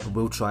sun, and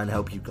we'll try and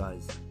help you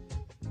guys.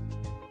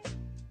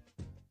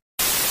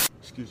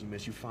 Excuse me,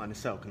 miss, you find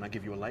this out. Can I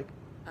give you a like?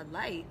 A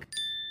like?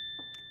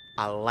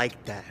 I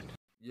like that.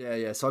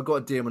 Yeah. So I got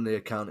a DM on the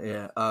account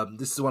here.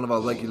 This is one of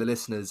our regular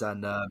listeners,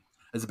 and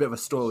there's a bit of a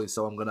story,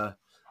 so I'm gonna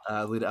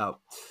read it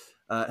out.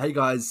 Hey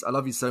guys, I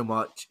love you so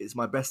much. It's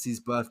my bestie's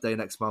birthday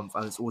next month,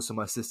 and it's also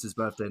my sister's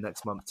birthday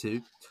next month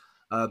too.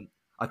 I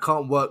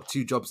can't work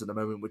 2 jobs at the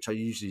moment, which I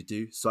usually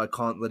do, so I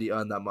can't really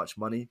earn that much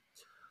money.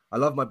 I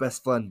love my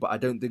best friend, but I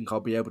don't think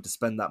I'll be able to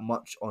spend that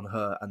much on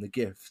her and the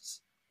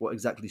gifts. What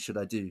exactly should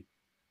I do?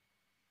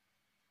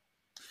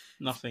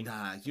 Nothing.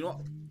 Nah, you know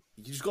what?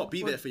 You just got to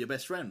be there for your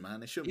best friend,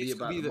 man. It shouldn't be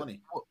about the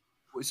money.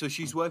 So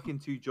she's working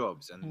 2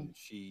 jobs and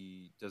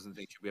she doesn't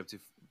think she'll be able to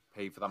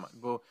pay for that much.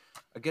 Well,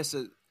 I guess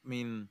if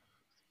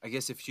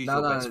she's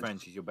your best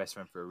friend, she's your best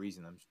friend for a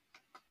reason.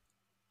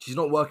 She's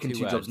not working 2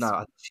 2 jobs words.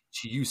 now.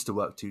 She used to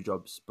work 2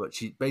 jobs, but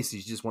she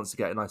just wants to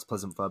get a nice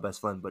present for her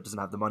best friend, but doesn't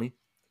have the money.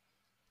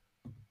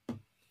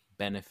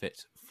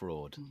 Benefit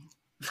fraud.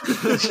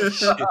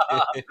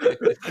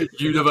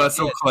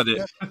 Universal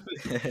credit.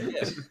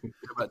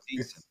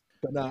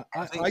 But no,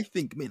 I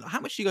think, I mean, how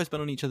much do you guys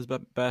spend on each other's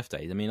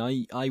birthdays? I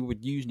mean, I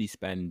would usually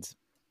spend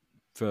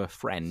for a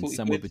friend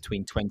somewhere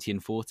between 20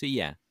 and 40.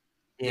 Yeah,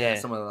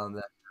 somewhere around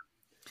there.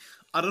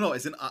 I don't know.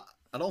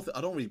 I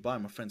don't really buy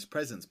my friends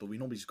presents, but we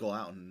normally just go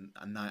out on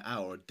a night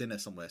out or dinner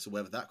somewhere. So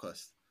whatever that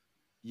costs.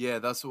 Yeah,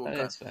 that's what.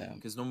 That's fair.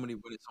 Because normally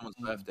when it's someone's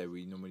birthday,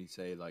 we normally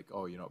say like,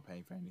 "Oh, you're not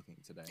paying for anything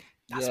today."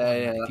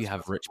 If you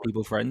have rich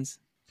people friends.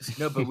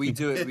 No, but we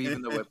do it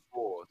even though we're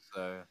poor.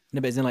 So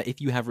No, but it's in like,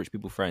 if you have rich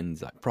people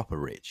friends, like proper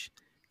rich,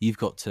 you've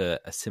got to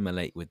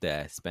assimilate with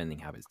their spending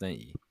habits, don't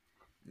you?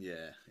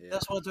 Yeah.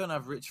 That's why I don't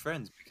have rich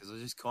friends, because I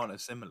just can't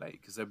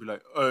assimilate. Because they'll be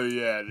like, "Oh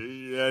yeah,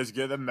 let's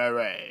get them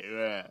married."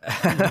 Yeah.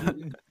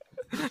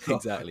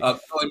 Exactly. They're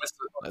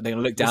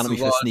gonna look down on me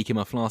for sneaking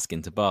my flask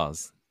into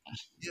bars.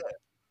 Yeah.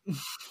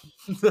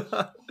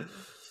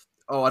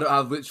 Oh, I don't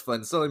have rich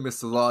friends. Sorry,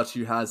 Mr. Large,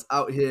 who has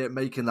out here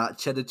making that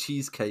cheddar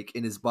cheesecake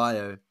in his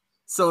bio.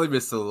 Sorry,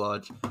 Mr.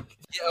 Large.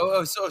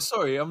 Yeah.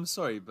 Sorry. I'm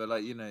sorry, but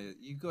like, you know,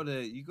 you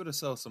gotta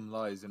sell some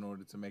lies in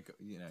order to make.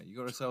 You know, you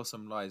gotta sell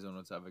some lies in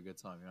order to have a good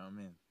time. You know what I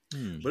mean?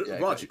 But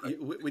Raj,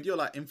 with your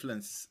like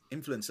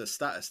influencer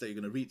status that you're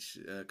gonna reach,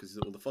 because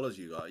all the followers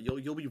you got,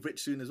 you'll be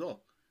rich soon as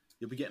well.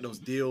 You'll be getting those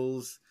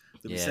deals.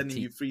 They'll be sending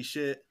you free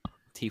shit.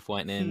 Teeth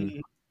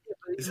whitening.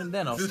 Even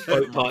then, I'll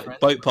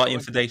boat party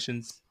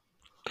invitations.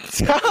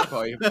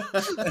 Only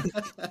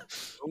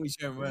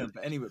sharing around.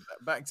 But anyway,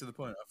 back to the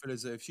point. I feel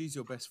as though if she's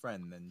your best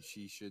friend, then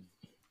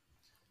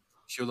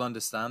she'll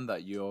understand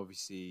that you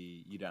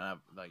don't have,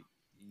 like,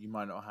 you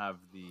might not have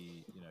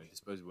the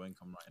disposable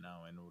income right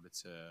now in order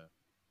to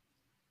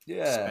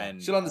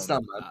spend. She'll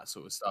understand that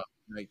sort of stuff.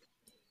 Like,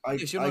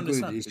 she'll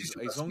understand.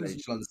 As long as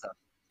she'll understand.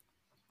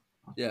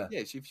 Yeah,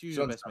 if she's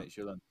your best mate,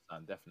 she'll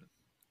understand definitely.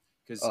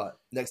 Because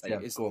next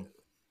time, go on.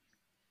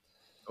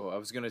 Oh, I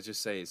was gonna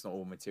just say it's not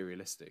all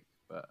materialistic,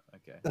 but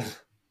okay.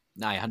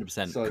 No,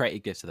 100%.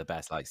 Creative gifts are the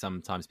best. Like,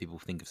 sometimes people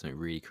think of something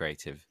really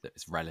creative that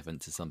is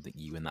relevant to something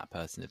you and that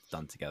person have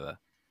done together,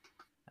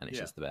 and it's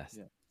just the best.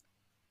 Yeah.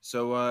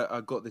 So I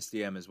got this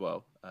DM as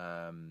well,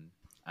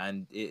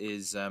 and it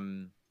is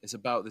it's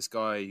about this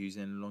guy who's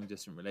in a long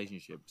distance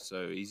relationship.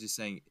 So he's just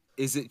saying,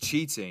 is it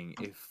cheating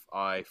if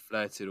I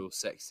flirted or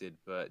sexted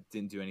but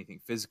didn't do anything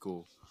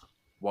physical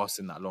whilst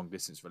in that long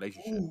distance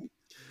relationship? Ooh,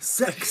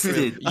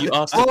 sexted. You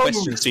asked the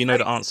question, so you know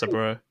the answer,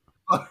 bro.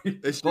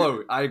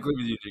 Bro, I agree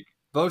with you, Nick.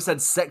 Bo said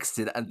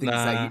sexted and things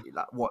like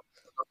what?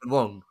 Nothing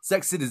wrong.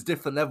 Sexted is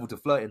different level to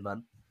flirting,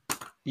 man.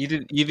 You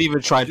didn't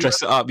even try and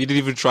dress it up. You didn't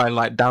even try and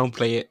like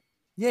downplay it.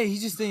 Yeah, he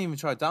just didn't even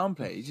try to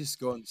downplay it. He just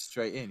gone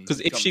straight in. Because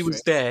if she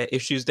was there,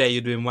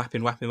 you'd been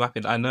whapping.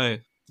 I know.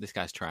 This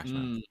guy's trash,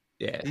 man.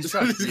 Yeah, he's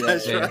trash. This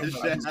guy's trash.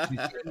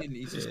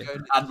 He's just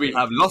going. And we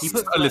have lost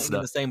a listener.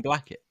 In the same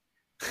bracket.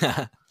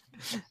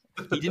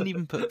 He didn't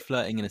even put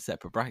flirting in a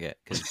separate bracket,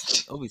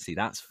 because obviously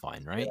that's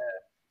fine, right? Yeah.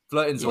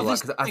 Flirting's all right.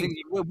 Because I think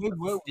where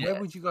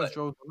would you guys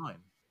draw the line?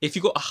 If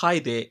you've got to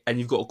hide it and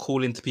you've got to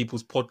call into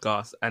people's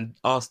podcasts and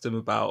ask them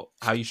about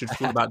how you should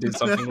feel about doing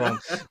something wrong,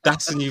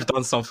 that's when you've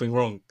done something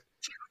wrong.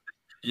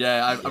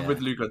 Yeah, I'm with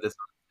Luke on this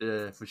one.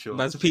 Yeah, for sure.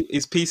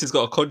 His piece has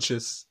got a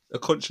conscience. I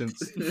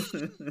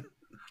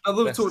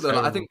will talk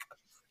though. I think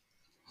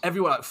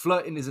everyone like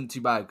flirting isn't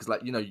too bad because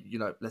like you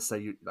know, let's say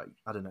you like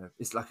I don't know,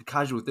 it's like a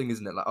casual thing,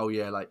 isn't it? Like oh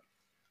yeah, like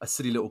a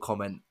silly little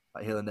comment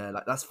like here and there,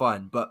 like that's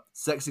fine. But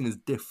sexting is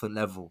different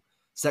level.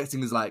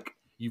 Sexting is like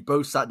you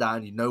both sat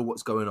down, you know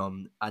what's going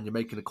on, and you're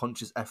making a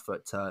conscious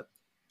effort to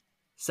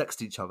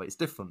sext each other. It's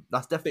different.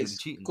 That's definitely It's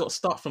cheating. got to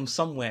start from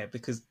somewhere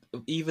because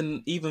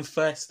even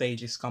first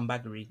stage is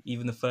scumbaggery.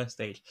 Even the first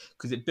stage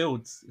because it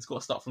builds. It's got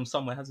to start from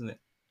somewhere, hasn't it?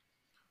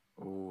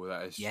 Oh,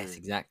 that is true. Yes,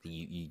 exactly.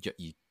 You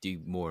do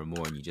more and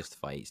more, and you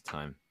justify each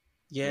time.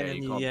 Yeah, you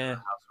can't build a yeah.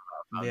 house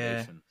without a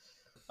foundation.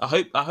 I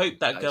hope that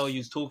That girl is- you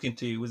was talking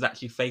to was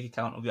actually a fake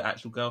account of your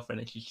actual girlfriend,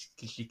 and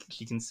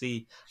she can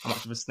see how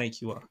much of a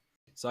snake you are.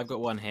 So I've got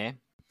one here.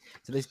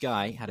 So this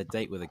guy had a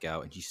date with a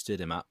girl, and she stood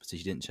him up, so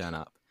she didn't turn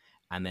up.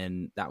 And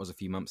then that was a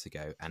few months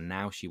ago, and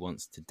now she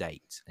wants to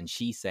date. And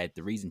she said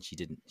the reason she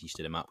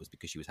stood him up was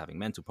because she was having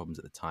mental problems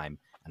at the time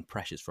and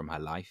pressures from her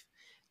life.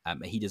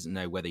 He doesn't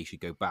know whether he should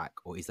go back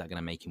or is that going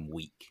to make him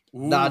weak.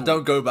 Nah,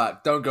 don't go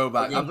back. Don't go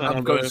back.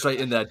 I'm going straight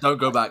in there. Don't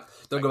go back.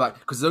 Don't go back.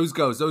 Because those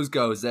girls,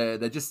 they're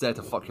just there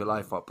to fuck your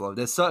life up, bro.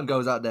 There's certain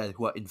girls out there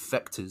who are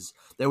infectors.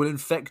 They will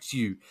infect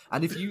you.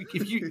 And if you,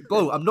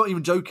 bro, I'm not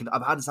even joking.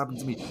 I've had this happen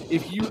to me.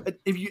 If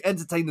you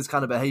entertain this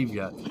kind of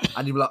behavior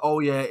and you're like, oh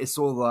yeah, it's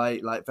all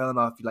right, like fair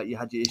enough, like you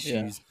had your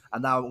issues,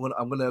 and now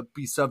I'm gonna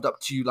be served up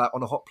to you like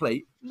on a hot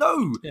plate.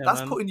 No,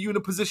 that's putting you in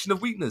a position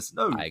of weakness.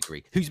 No, I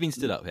agree. Who's been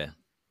stood up here?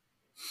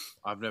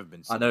 I've never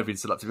been. I've never been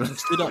stood up to be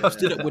honest.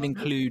 Stood up would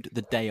include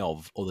the day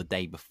of or the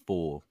day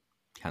before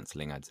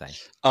cancelling, I'd say.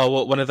 Oh,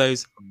 what one of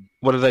those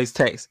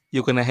texts?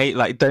 You're gonna hate,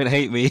 like, don't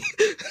hate me.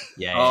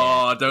 Yeah.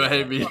 Oh, don't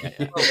hate me.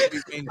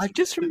 I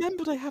just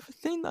remembered I have a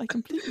thing that I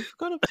completely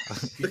forgot about.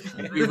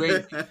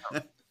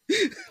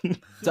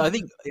 So I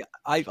think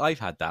I've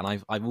had that,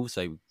 and I've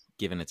also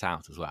given it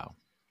out as well.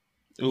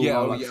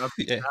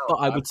 But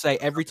I would say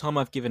every time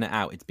I've given it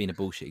out, it's been a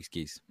bullshit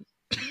excuse.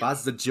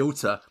 Baz the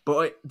jilter. But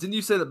wait, didn't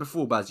you say that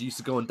before, Baz? You used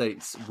to go on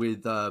dates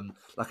with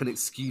like an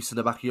excuse in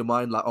the back of your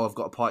mind, like, oh, I've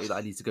got a party that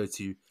I need to go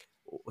to,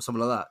 or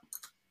something like that.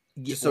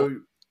 Yeah, So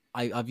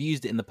well, I've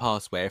used it in the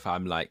past where if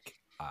I'm like,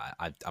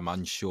 I'm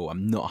unsure,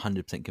 I'm not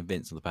 100%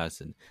 convinced of the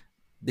person.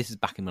 This is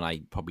back in when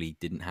I probably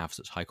didn't have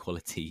such high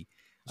quality.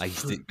 I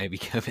used to maybe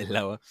go a bit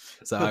lower.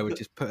 So I would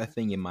just put a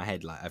thing in my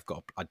head, like I'd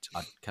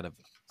kind of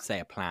say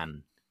a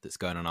plan that's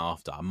going on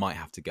after. I might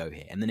have to go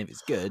here. And then if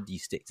it's good, you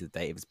stick to the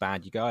date. If it's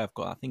bad, you go, I've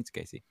got that thing to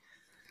go see.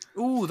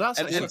 Ooh, that's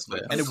and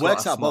it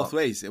works out both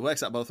ways. It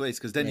works out both ways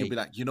because then you'll be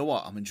like, you know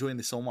what? I'm enjoying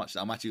this so much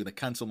that I'm actually going to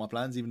cancel my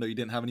plans, even though you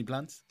didn't have any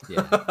plans.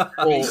 Yeah.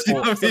 or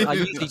I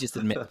usually just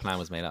admit the plan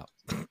was made up.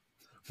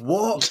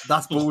 What?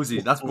 That's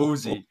ballsy. That's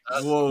ballsy.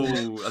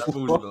 Whoa, that's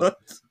ballsy.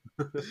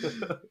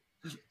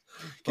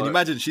 Can you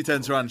imagine? She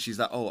turns around and she's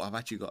like, "Oh, I've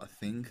actually got a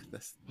thing."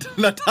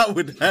 That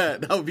would hurt.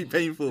 That would be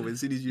painful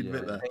as soon as you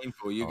admit that.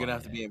 Painful. You're gonna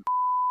have to be in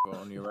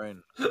on your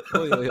own.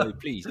 Oi,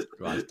 please,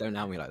 right? Don't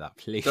out me like that,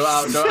 please. Don't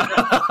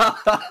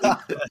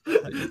out.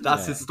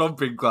 That's his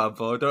stomping ground,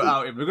 bro. Don't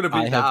out him. We're gonna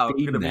beat that out.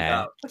 We're gonna beat that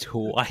out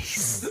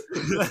twice.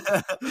 We're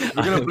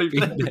gonna bleep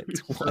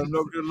that. I'm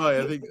not gonna lie.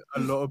 I think a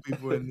lot of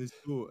people in this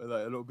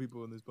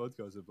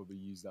podcast have probably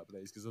used that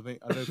place because I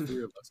know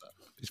 3 of us have.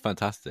 It's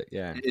fantastic.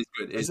 Yeah, it is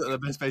good. It's the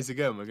best place to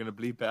go. And we're gonna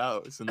bleep it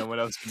out so no one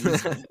else can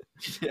use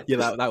it.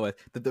 Yeah, that way.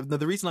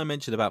 The reason I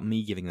mentioned about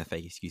me giving the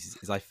fake excuses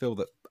is I feel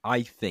that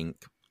I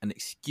think an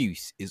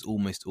excuse is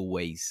almost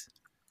always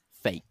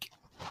fake,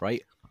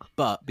 right?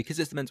 But because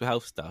it's the mental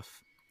health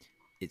stuff,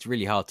 it's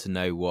really hard to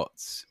know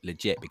what's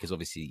legit because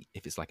obviously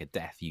if it's like a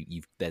death,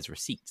 there's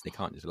receipts. They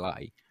can't just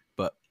lie.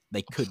 But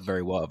they could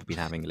very well have been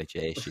having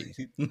legit issues.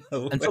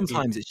 And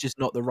sometimes it's just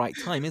not the right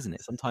time, isn't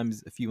it?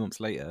 Sometimes a few months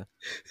later.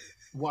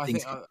 Well, I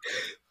think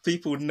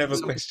people never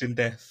question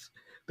death.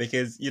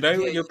 Because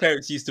when your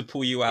parents used to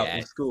pull you out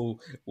of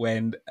school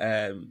when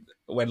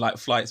like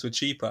flights were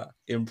cheaper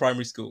in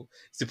primary school,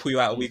 to pull you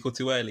out a week or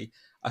 2 early.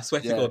 I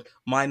swear to God,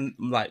 mine,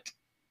 like,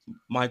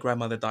 my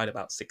grandmother died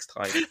about 6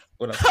 times.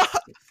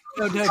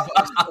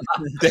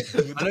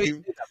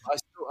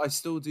 I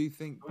still do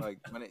think like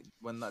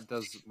when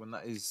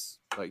that is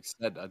like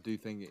said, I do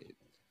think it.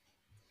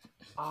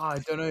 I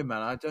don't know,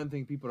 man. I don't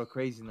think people are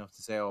crazy enough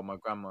to say, "Oh, my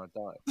grandma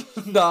died."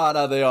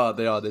 No, they are.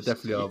 They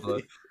definitely are. Bro.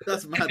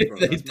 That's mad, bro.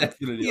 They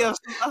definitely are. Yeah,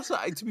 that's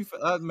to be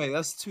fair, mate.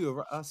 That's too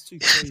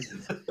crazy.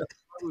 Why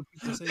would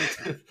people say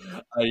that?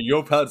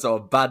 Your parents are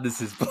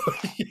badnesses, bro.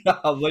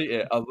 I'll wait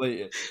it.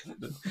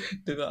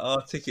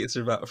 Our tickets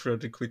are about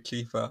 300 quid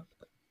cheaper.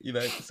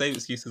 Same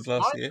excuses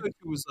last year.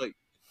 Was like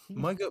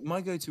my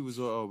go-to was,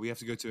 oh, we have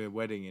to go to a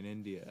wedding in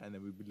India, and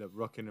then we'd be like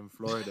rocking in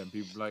Florida, and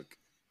people like,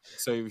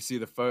 so we see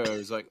the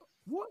photos like.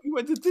 What? You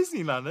went to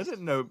Disneyland? I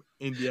didn't know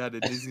India had a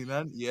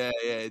Disneyland. Yeah,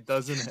 it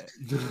doesn't.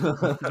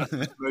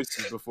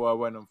 Mostly before I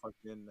went on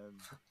fucking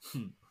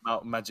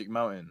Magic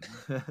Mountain.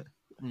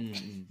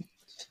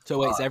 So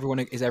wait,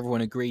 is everyone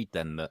agreed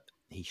then that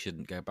he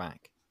shouldn't go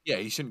back? Yeah,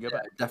 he shouldn't go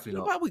back.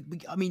 Definitely not. Well,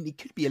 I mean, it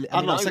could be. I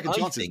don't know. Second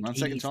chances, man.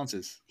 Second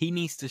chances. He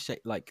needs to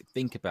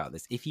think about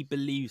this. If he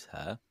believes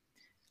her,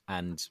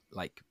 and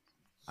like,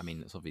 I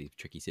mean, it's obviously a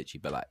tricky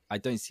situation, but like, I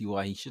don't see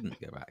why he shouldn't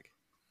go back.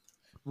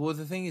 Well,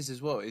 the thing is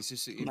as well, it's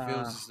just it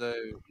feels as though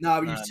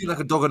No, you seem like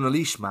a dog on a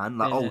leash, man.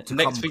 Like, Yeah. to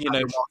Next come thing you know,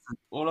 back and-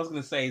 all I was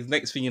gonna say is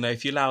next thing you know,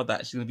 if you allow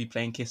that, she's gonna be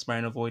playing Kiss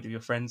Marion Avoid with your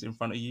friends in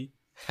front of you.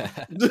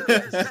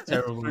 It's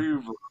terrible.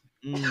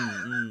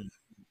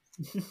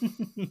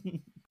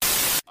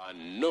 I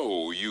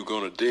know you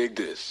gonna dig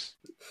this.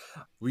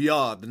 We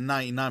are the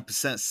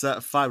 99%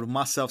 certified with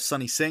myself,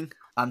 Sonny Singh,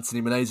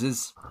 Anthony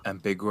Menezes,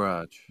 and Big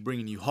Raj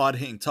bringing you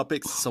hard-hitting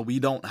topics so we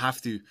don't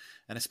have to.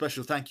 And a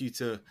special thank you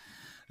to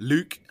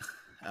Luke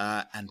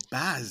and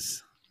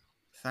Baz.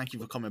 Thank you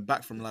for coming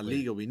back from La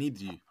Liga. We need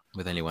you.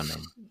 With only one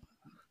name.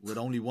 With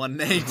only one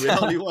name.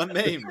 With only one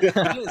name. Yeah,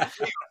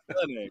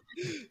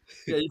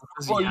 you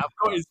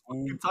forgot his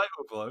fucking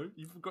title, bro.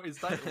 You forgot his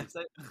title.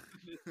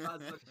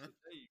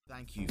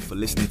 Thank you for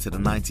listening to the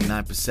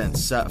 99%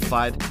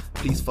 Certified.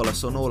 Please follow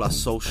us on all our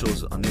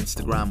socials on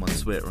Instagram, on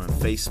Twitter, and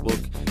Facebook,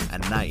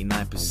 and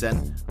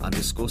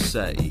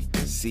 99%_30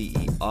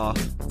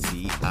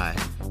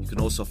 CERTI. You can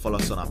also follow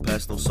us on our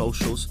personal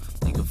socials.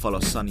 You can follow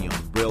Sonny on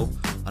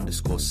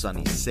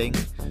Real_Sonny Singh.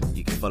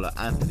 You can follow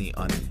Anthony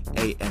on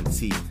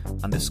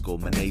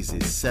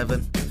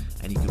ANT_Menezes7.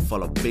 And you can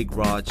follow Big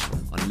Raj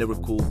on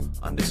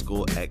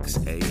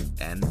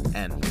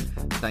Lyrical_XANN.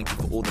 Thank you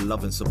for all the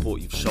love and support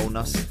you've shown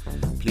us.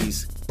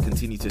 Please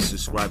continue to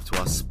subscribe to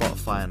our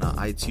Spotify and our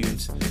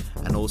iTunes.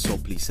 And also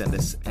please send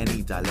us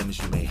any dilemmas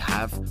you may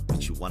have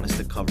which you want us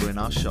to cover in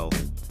our show.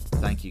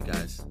 Thank you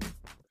guys.